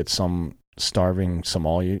we look at some starving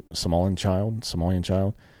Somalian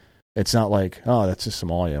child, it's not like, oh, that's just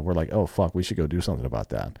Somalia. We're like, oh fuck, we should go do something about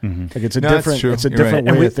that. Mm-hmm. Like it's a different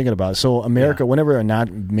way of thinking about it. So America, whenever a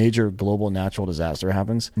major global natural disaster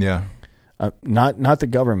happens, not the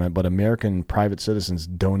government, but American private citizens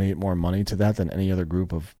donate more money to that than any other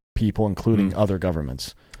group of people, including other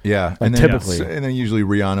governments. Yeah, like and typically, and then usually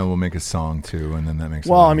Rihanna will make a song too, and then that makes.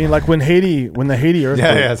 Well, I mean, like when the Haiti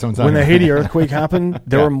earthquake, when the Haiti earthquake happened,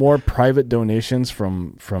 there were more private donations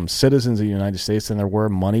from citizens of the United States than there were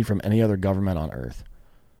money from any other government on earth.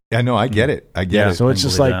 Yeah, no, I get it. I get it. So it's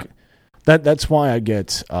just like that. That's why I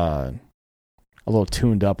get a little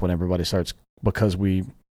tuned up when everybody starts, because we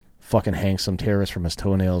fucking hang some terrorist from his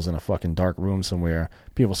toenails in a fucking dark room somewhere.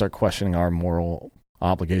 People start questioning our moral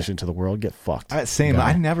obligation to the world. Get fucked.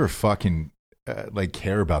 I never fucking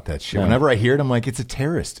care about that shit. Whenever I hear it, I'm like, it's a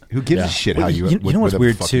terrorist. Who gives a shit how you know what's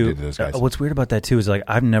weird too? You did to those guys? What's weird about that too is like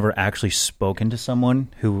I've never actually spoken to someone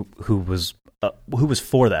who was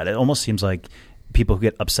for that. It almost seems like people who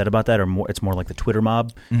get upset about that it's more like the Twitter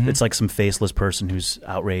mob. Mm-hmm. It's like some faceless person who's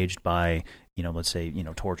outraged by let's say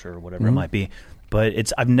torture or whatever it might be. But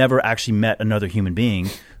I've never actually met another human being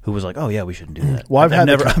who was like, "Oh yeah, we shouldn't do that." Well, I've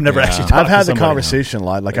never actually. I've had the conversation a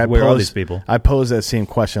lot. Like where are these people? I pose that same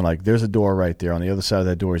question. Like, there's a door right there. On the other side of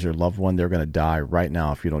that door is your loved one. They're going to die right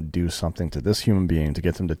now if you don't do something to this human being to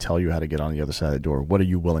get them to tell you how to get on the other side of the door. What are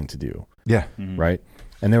you willing to do? Yeah. Mm-hmm. Right.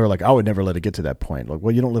 And they were like, I would never let it get to that point. Like,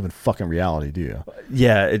 well, you don't live in fucking reality, do you?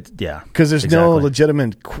 Yeah, because there's no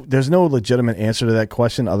legitimate answer to that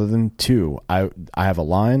question other than two. I have a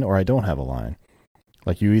line or I don't have a line.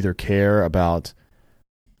 Like, you either care about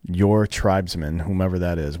your tribesman, whomever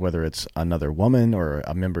that is, whether it's another woman or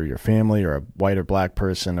a member of your family or a white or black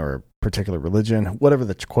person or a particular religion, whatever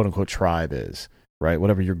the quote-unquote tribe is, right?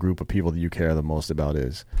 Whatever your group of people that you care the most about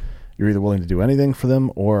is. You're either willing to do anything for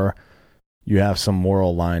them or you have some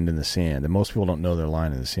moral line in the sand. And most people don't know their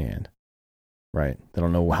line in the sand, right? They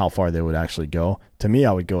don't know how far they would actually go. To me,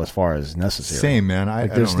 I would go as far as necessary. Same, man.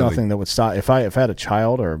 There's nothing that would stop. If I had a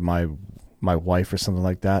child or my wife or something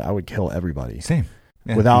like that, I would kill everybody. Same.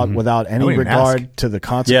 Yeah. Without any regard to the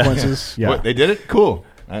consequences. Yeah. What, they did it? Cool.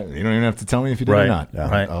 You don't even have to tell me if you did or not. Yeah.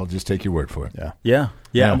 Right. I'll just take your word for it. Yeah.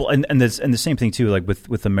 Well, and the same thing too. Like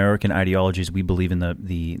with American ideologies, we believe in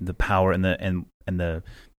the power and the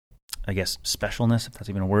I guess specialness, if that's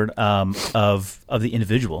even a word, of the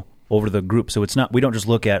individual over the group. So it's not, we don't just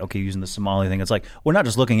look at, using the Somali thing. It's like, we're not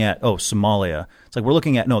just looking at, Somalia. It's like, we're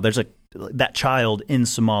looking at, there's like that child in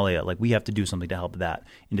Somalia. Like, we have to do something to help that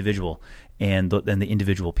individual and the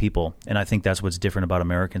individual people. And I think that's what's different about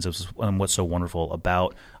Americans and what's so wonderful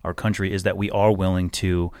about our country is that we are willing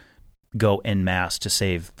to go en masse to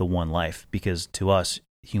save the one life, because to us,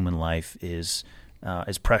 human life is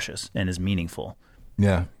precious and is meaningful.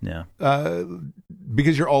 Yeah.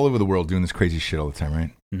 Because you're all over the world doing this crazy shit all the time, right?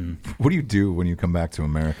 Mm-hmm. What do you do when you come back to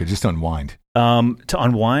America? Just unwind. To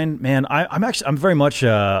unwind, man, I'm very much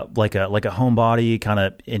like a homebody kind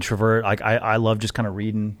of introvert. Like I love just kind of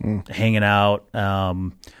reading, hanging out.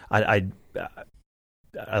 I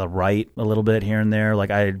write a little bit here and there. Like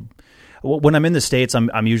when I'm in the States,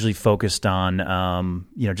 I'm usually focused on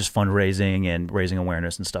just fundraising and raising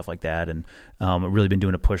awareness and stuff like that. And I've really been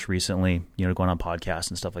doing a push recently, going on podcasts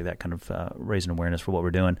and stuff like that, kind of raising awareness for what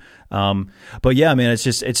we're doing. But yeah, man,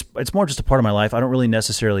 it's more just a part of my life. I don't really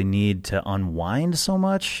necessarily need to unwind so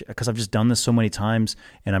much because I've just done this so many times,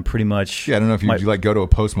 and I'm pretty much. Yeah, I don't know if you go to a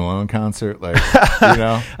Post Malone concert, like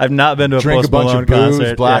I've not been to a drink Post a bunch Malone of booze,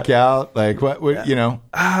 concert, black out, like what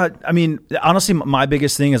I mean, honestly, my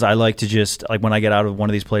biggest thing is I like to just, like, when I get out of one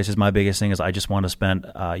of these places, my biggest thing is I just want to spend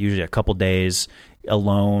usually a couple days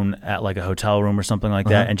alone at like a hotel room or something like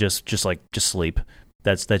that, and just sleep.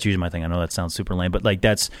 That's usually my thing. I know that sounds super lame, but like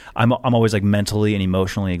I'm always like mentally and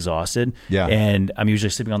emotionally exhausted. Yeah. And I'm usually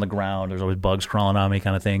sleeping on the ground. There's always bugs crawling on me,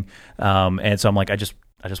 kind of thing. And so I'm like, I just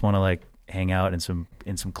want to like hang out in some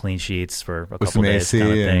clean sheets for a couple days, AC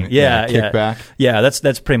kind of thing. Kick back. Yeah,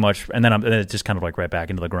 that's pretty much. And then it's just kind of like right back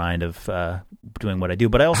into the grind of doing what I do.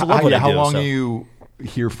 But I also love what I do. How long are you?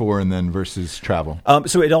 here for, and then versus travel?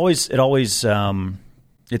 So it's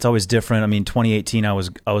always different. I mean, 2018 I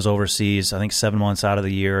was overseas. I think 7 months out of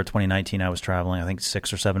the year. 2019 I was traveling. I think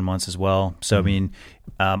 6 or 7 months as well. So I mean,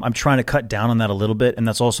 I'm trying to cut down on that a little bit, and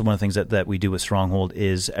that's also one of the things that we do with Stronghold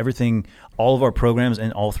is everything. All of our programs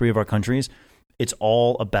in all 3 of our countries, it's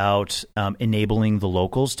all about enabling the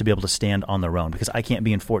locals to be able to stand on their own, because I can't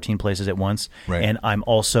be in 14 places at once, and I'm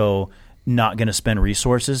also not going to spend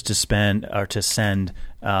resources to send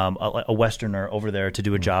a Westerner over there to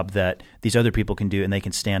do a job that these other people can do and they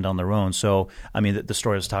can stand on their own. So, I mean, the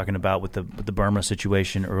story I was talking about with the Burma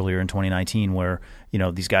situation earlier in 2019, where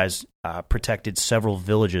these guys protected several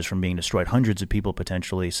villages from being destroyed, hundreds of people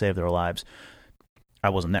potentially saved their lives. I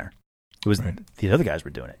wasn't there. It was these other guys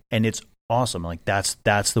were doing it, and it's awesome. Like that's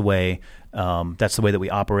the way that we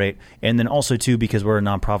operate. And then also too, because we're a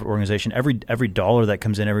nonprofit organization, every dollar that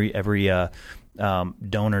comes in, every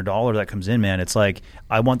donor dollar that comes in, man, it's like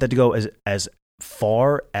I want that to go as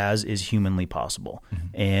far as is humanly possible.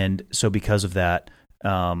 And so because of that,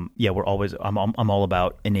 we're always I'm all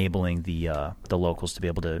about enabling the locals to be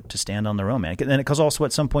able to stand on their own, man. And because also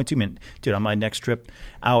at some point too, man, dude, on my next trip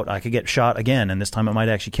out, I could get shot again, and this time it might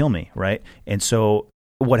actually kill me, right? And so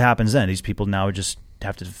what happens then? These people now just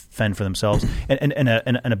have to fend for themselves. And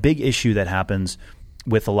a big issue that happens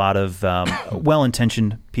with a lot of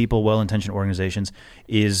well-intentioned people, well-intentioned organizations,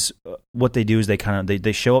 is what they do is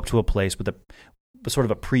they show up to a place with a sort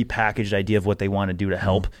of a pre-packaged idea of what they want to do to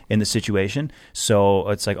help in the situation. So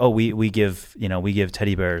it's like, oh, we give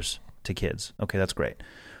teddy bears to kids. Okay, that's great.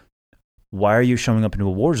 Why are you showing up into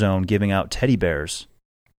a war zone giving out teddy bears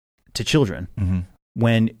to children?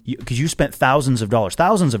 Because you spent thousands of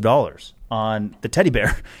dollars on the teddy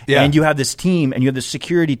bear, and you have this team, and you have this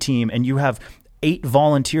security team, and you have 8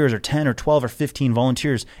 volunteers, or 10 or 12 or 15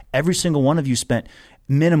 volunteers. Every single one of you spent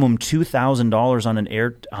minimum $2,000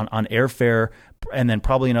 on airfare, and then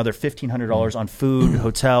probably another $1,500 on food,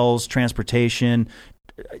 hotels, transportation.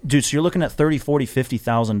 Dude, so you're looking at $30,000, $40,000,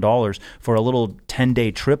 $50,000 for a little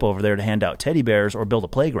 10-day trip over there to hand out teddy bears or build a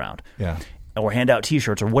playground. Yeah. Or hand out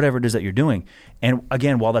T-shirts or whatever it is that you're doing. And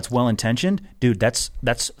again, while that's well-intentioned, dude, that's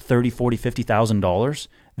 $30,000, $40,000, $50,000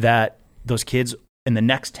 that those kids in the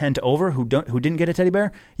next 10 to over who didn't get a teddy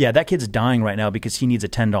bear, that kid's dying right now because he needs a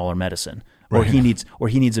 $10 medicine, or he needs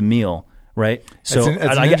a meal, right? So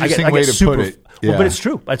it's an interesting way to put it. Well, but it's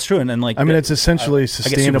true. It's true, and then I mean, it's essentially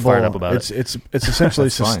sustainable. I get super fired up about it's essentially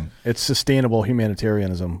it's sustainable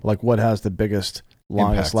humanitarianism. Like what has the biggest,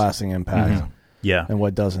 longest lasting impact. Yeah. And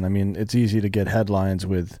what doesn't. I mean, it's easy to get headlines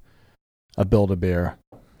with a Build-A-Bear.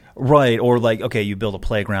 Right. Or okay, you build a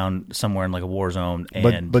playground somewhere in a war zone.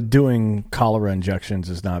 But doing cholera injections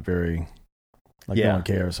is not very, no one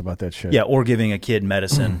cares about that shit. Yeah, or giving a kid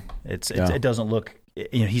medicine. It doesn't look,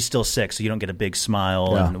 he's still sick, so you don't get a big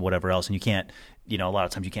smile and whatever else. And you can't, a lot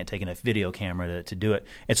of times you can't take in a video camera to do it.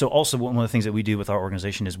 And so also one of the things that we do with our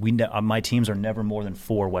organization is my teams are never more than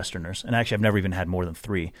 4 Westerners. And actually I've never even had more than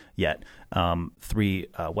 3 yet. 3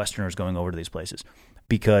 Westerners going over to these places.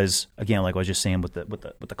 Because again, like I was just saying with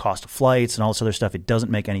the cost of flights and all this other stuff, it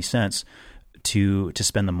doesn't make any sense to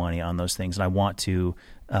spend the money on those things. And I want to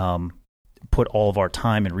put all of our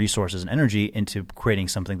time and resources and energy into creating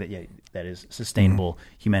something that is sustainable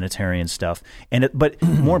humanitarian stuff. But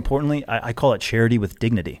more importantly, I call it charity with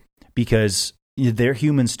dignity, because they're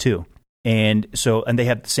humans too. And they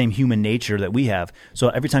have the same human nature that we have. So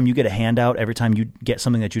every time you get a handout, every time you get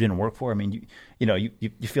something that you didn't work for, I mean,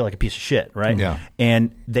 you feel like a piece of shit, right? Yeah.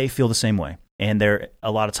 And they feel the same way. And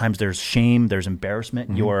a lot of times there's shame, there's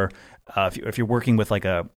embarrassment. If you're working with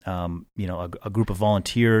a group of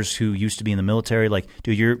volunteers who used to be in the military,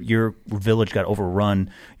 dude, your village got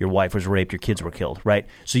overrun, your wife was raped, your kids were killed, right?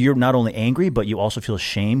 So you're not only angry, but you also feel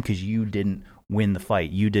shame because you didn't win the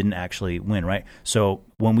fight. You didn't actually win, right? So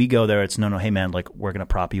when we go there, it's no, hey man, we're gonna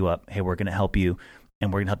prop you up. Hey, we're gonna help you,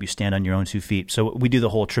 and we're gonna help you stand on your own 2 feet. So we do the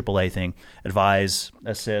whole AAA thing: advise,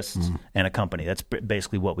 assist, and accompany. That's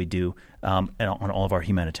basically what we do on all of our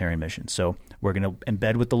humanitarian missions. So we're gonna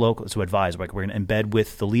embed with the locals, so advise. We're gonna embed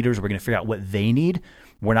with the leaders. We're gonna figure out what they need.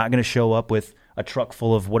 We're not gonna show up with a truck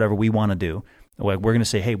full of whatever we want to do. We're gonna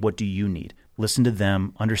say, hey, what do you need? Listen to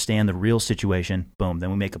them, understand the real situation, boom,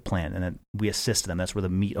 then we make a plan, and then we assist them. That's where the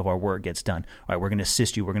meat of our work gets done. All right, we're going to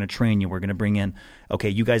assist you, we're going to train you, we're going to bring in, okay,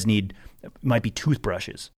 you guys might be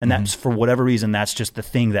toothbrushes, and that's for whatever reason, that's just the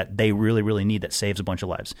thing that they really, really need that saves a bunch of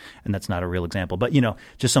lives, and that's not a real example, but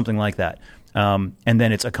just something like that. And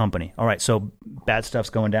then it's accompany. All right, so bad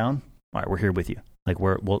stuff's going down, all right, we're here with you.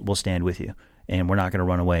 We'll stand with you, and we're not going to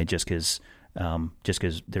run away just because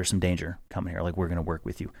there's some danger coming here. We're going to work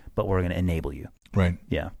with you, but we're going to enable you. Right.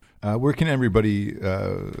 Yeah. Where can everybody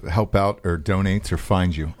help out or donate or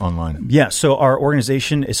find you online? Yeah, so our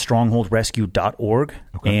organization is strongholdrescue.org.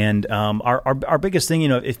 Okay. And our biggest thing,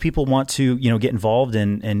 if people want to, get involved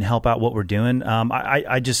and help out what we're doing,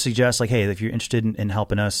 I just suggest, like, hey, if you're interested in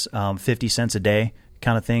helping us, 50 cents a day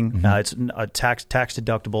kind of thing. Mm-hmm. It's a tax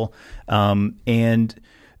deductible. And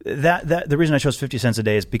that the reason I chose 50 cents a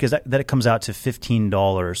day is because that it comes out to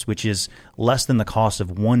 $15, which is less than the cost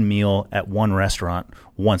of one meal at one restaurant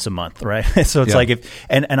once a month, right? So it's like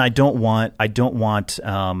I don't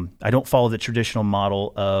follow the traditional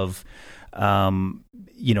model of where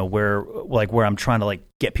I'm trying to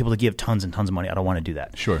get people to give tons and tons of money. I don't want to do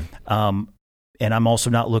that. Sure. And I'm also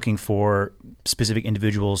not looking for specific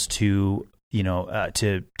individuals to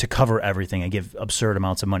cover everything and give absurd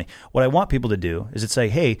amounts of money. What I want people to do is say,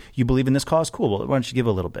 hey, you believe in this cause? Cool. Well, why don't you give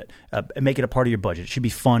a little bit? Make it a part of your budget. It should be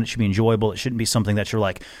fun. It should be enjoyable. It shouldn't be something that you're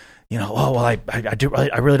like,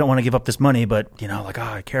 I really don't want to give up this money, but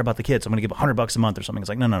I care about the kids. I'm going to give $100 a month or something. It's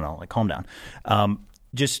like, no, like calm down.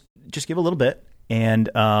 Just give a little bit. And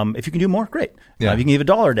if you can do more, great. Yeah. If you can give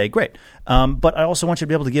 $1 a day, great. But I also want you to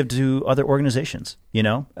be able to give to other organizations.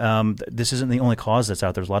 This isn't the only cause that's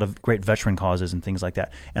out there. There's a lot of great veteran causes and things like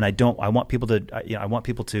that. And I want people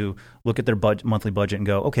to look at their monthly budget and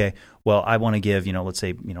go, okay, well, I want to give, let's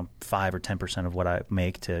say, 5 or 10% of what I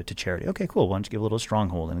make to charity. Okay, cool. Why don't you give a little to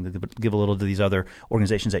Stronghold and give a little to these other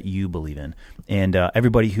organizations that you believe in? And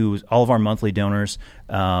all of our monthly donors,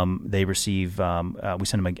 they receive. We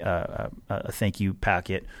send them a thank you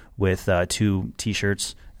packet with 2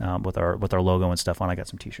 T-shirts with our logo and stuff on. I got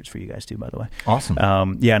some T-shirts for you guys too, by the way. Awesome.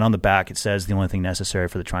 And on the back it says the only thing necessary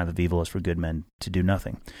for the triumph of evil is for good men to do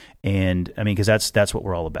nothing. And I mean, because that's what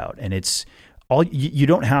we're all about. And it's all you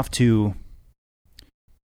don't have to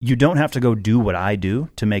go do what I do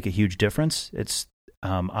to make a huge difference. It's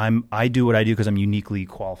I do what I do because I'm uniquely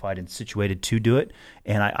qualified and situated to do it,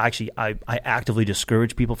 and I actively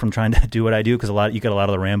discourage people from trying to do what I do because you get a lot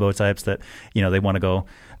of the Rambo types that they want to go,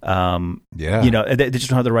 they just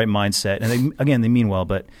don't have the right mindset, and they mean well,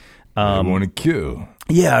 but they want to kill.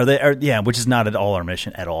 Which is not at all our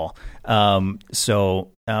mission at all.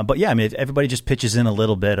 But yeah, I mean, if everybody just pitches in a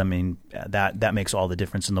little bit, I mean, that makes all the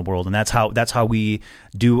difference in the world. And that's how we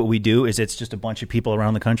do what we do. Is it's just a bunch of people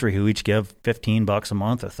around the country who each give $15 a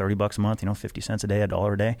month or $30 a month, 50 cents a day,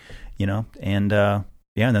 $1 a day,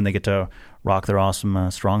 and then they get to rock their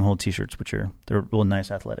awesome Stronghold T-shirts, they're a real nice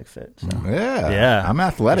athletic fit. So. Yeah, I'm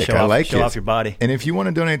athletic. I like it. Show off your body. And if you want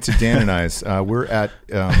to donate to Dan and I's, we're at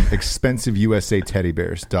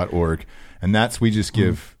ExpensiveUSATeddyBears.org, and we just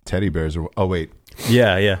give teddy bears. Oh wait,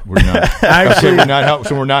 yeah, we're not. Actually, we're not.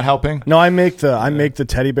 So we're not helping. No, I make the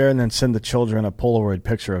teddy bear and then send the children a Polaroid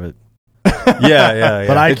picture of it. Yeah.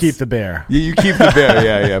 But I keep the bear. You keep the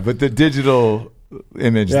bear. Yeah. But the digital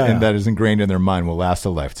image that is ingrained in their mind will last a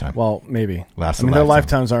lifetime. Well, maybe. Their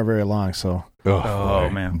lifetimes aren't very long, so. Oh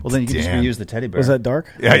man! Well, then you can just reuse the teddy bear. Was that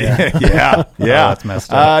dark? Yeah. Oh, that's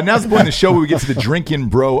messed up. Now's the point in the show where we get to the drinking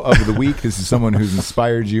bro of the week. This is someone who's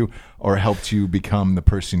inspired you or helped you become the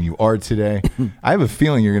person you are today. I have a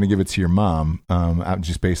feeling you're going to give it to your mom,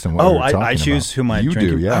 just based on what we were talking about. I choose who my you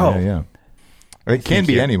drinking. do. Yeah. It can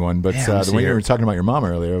be anyone, but the way you were talking about your mom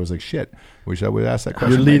earlier, I was like, shit. Wish I would ask that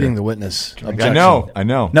question. You're leading the witness. I know.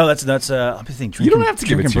 No, that's. I think you don't have to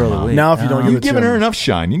give it to your mom. Now, if you don't, you've given her enough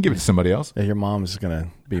shine. You can give it to somebody else. Yeah, your mom is gonna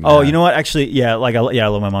be mad. Oh, you know what? Actually, I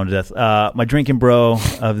love my mom to death. My drinking bro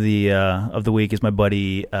of the week is my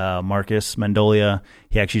buddy Marcus Mandolia.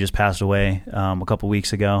 He actually just passed away a couple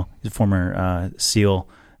weeks ago. He's a former SEAL.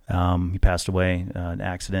 He passed away in an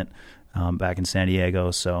accident back in San Diego.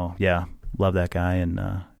 So yeah, love that guy. And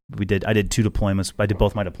I did 2 deployments. I did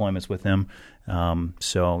both my deployments with him. And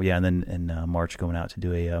then in March going out to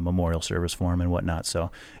do a memorial service for him and whatnot.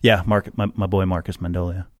 So yeah, my boy Marcus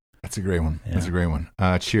Mandolia. That's a great one. Yeah. That's a great one.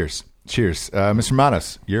 Cheers. Mr.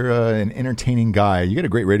 Mattos, you're an entertaining guy. You got a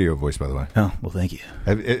great radio voice, by the way. Oh, well, thank you.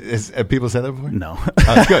 Have people said that before? No.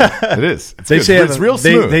 It's good. It is. It's real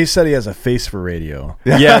smooth. They said he has a face for radio.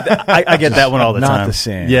 Yeah, I get that one all the time. Not the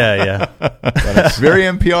same. Yeah. But it's very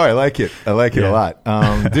NPR. I like it. I like it a lot.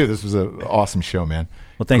 Dude, this was an awesome show, man.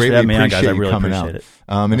 Well, thanks for having me on, guys. I really appreciate it.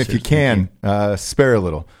 And if you can, spare a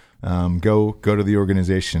little. Go to the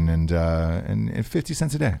organization and 50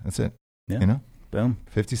 cents a day. That's it. Yeah. Boom.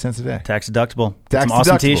 50 cents a day. Tax deductible. Some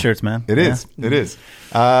awesome T-shirts, man. It is. It is.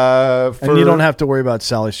 And you don't have to worry about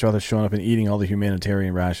Sally Struthers showing up and eating all the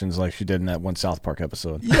humanitarian rations like she did in that one South Park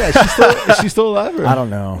episode. Yeah, is she still alive? Or? I don't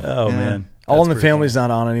know. Oh, man. All in the Family's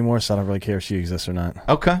not on anymore, so I don't really care if she exists or not.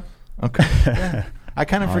 Okay. Yeah. I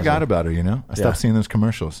kind of forgot about her, I stopped seeing those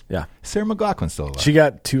commercials. Yeah. Sarah McLachlan's still alive. She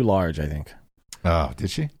got too large, I think. Oh, did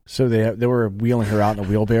she? So they were wheeling her out in a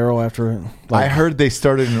wheelbarrow after. I heard they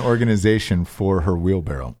started an organization for her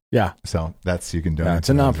wheelbarrow. Yeah. So you can donate. It's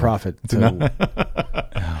a nonprofit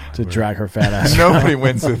to drag her fat ass. Nobody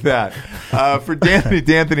wins with that. For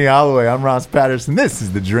D'Anthony Hollaway, I'm Ross Patterson. This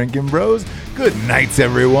is the Drinking Bros. Good nights,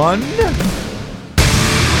 everyone.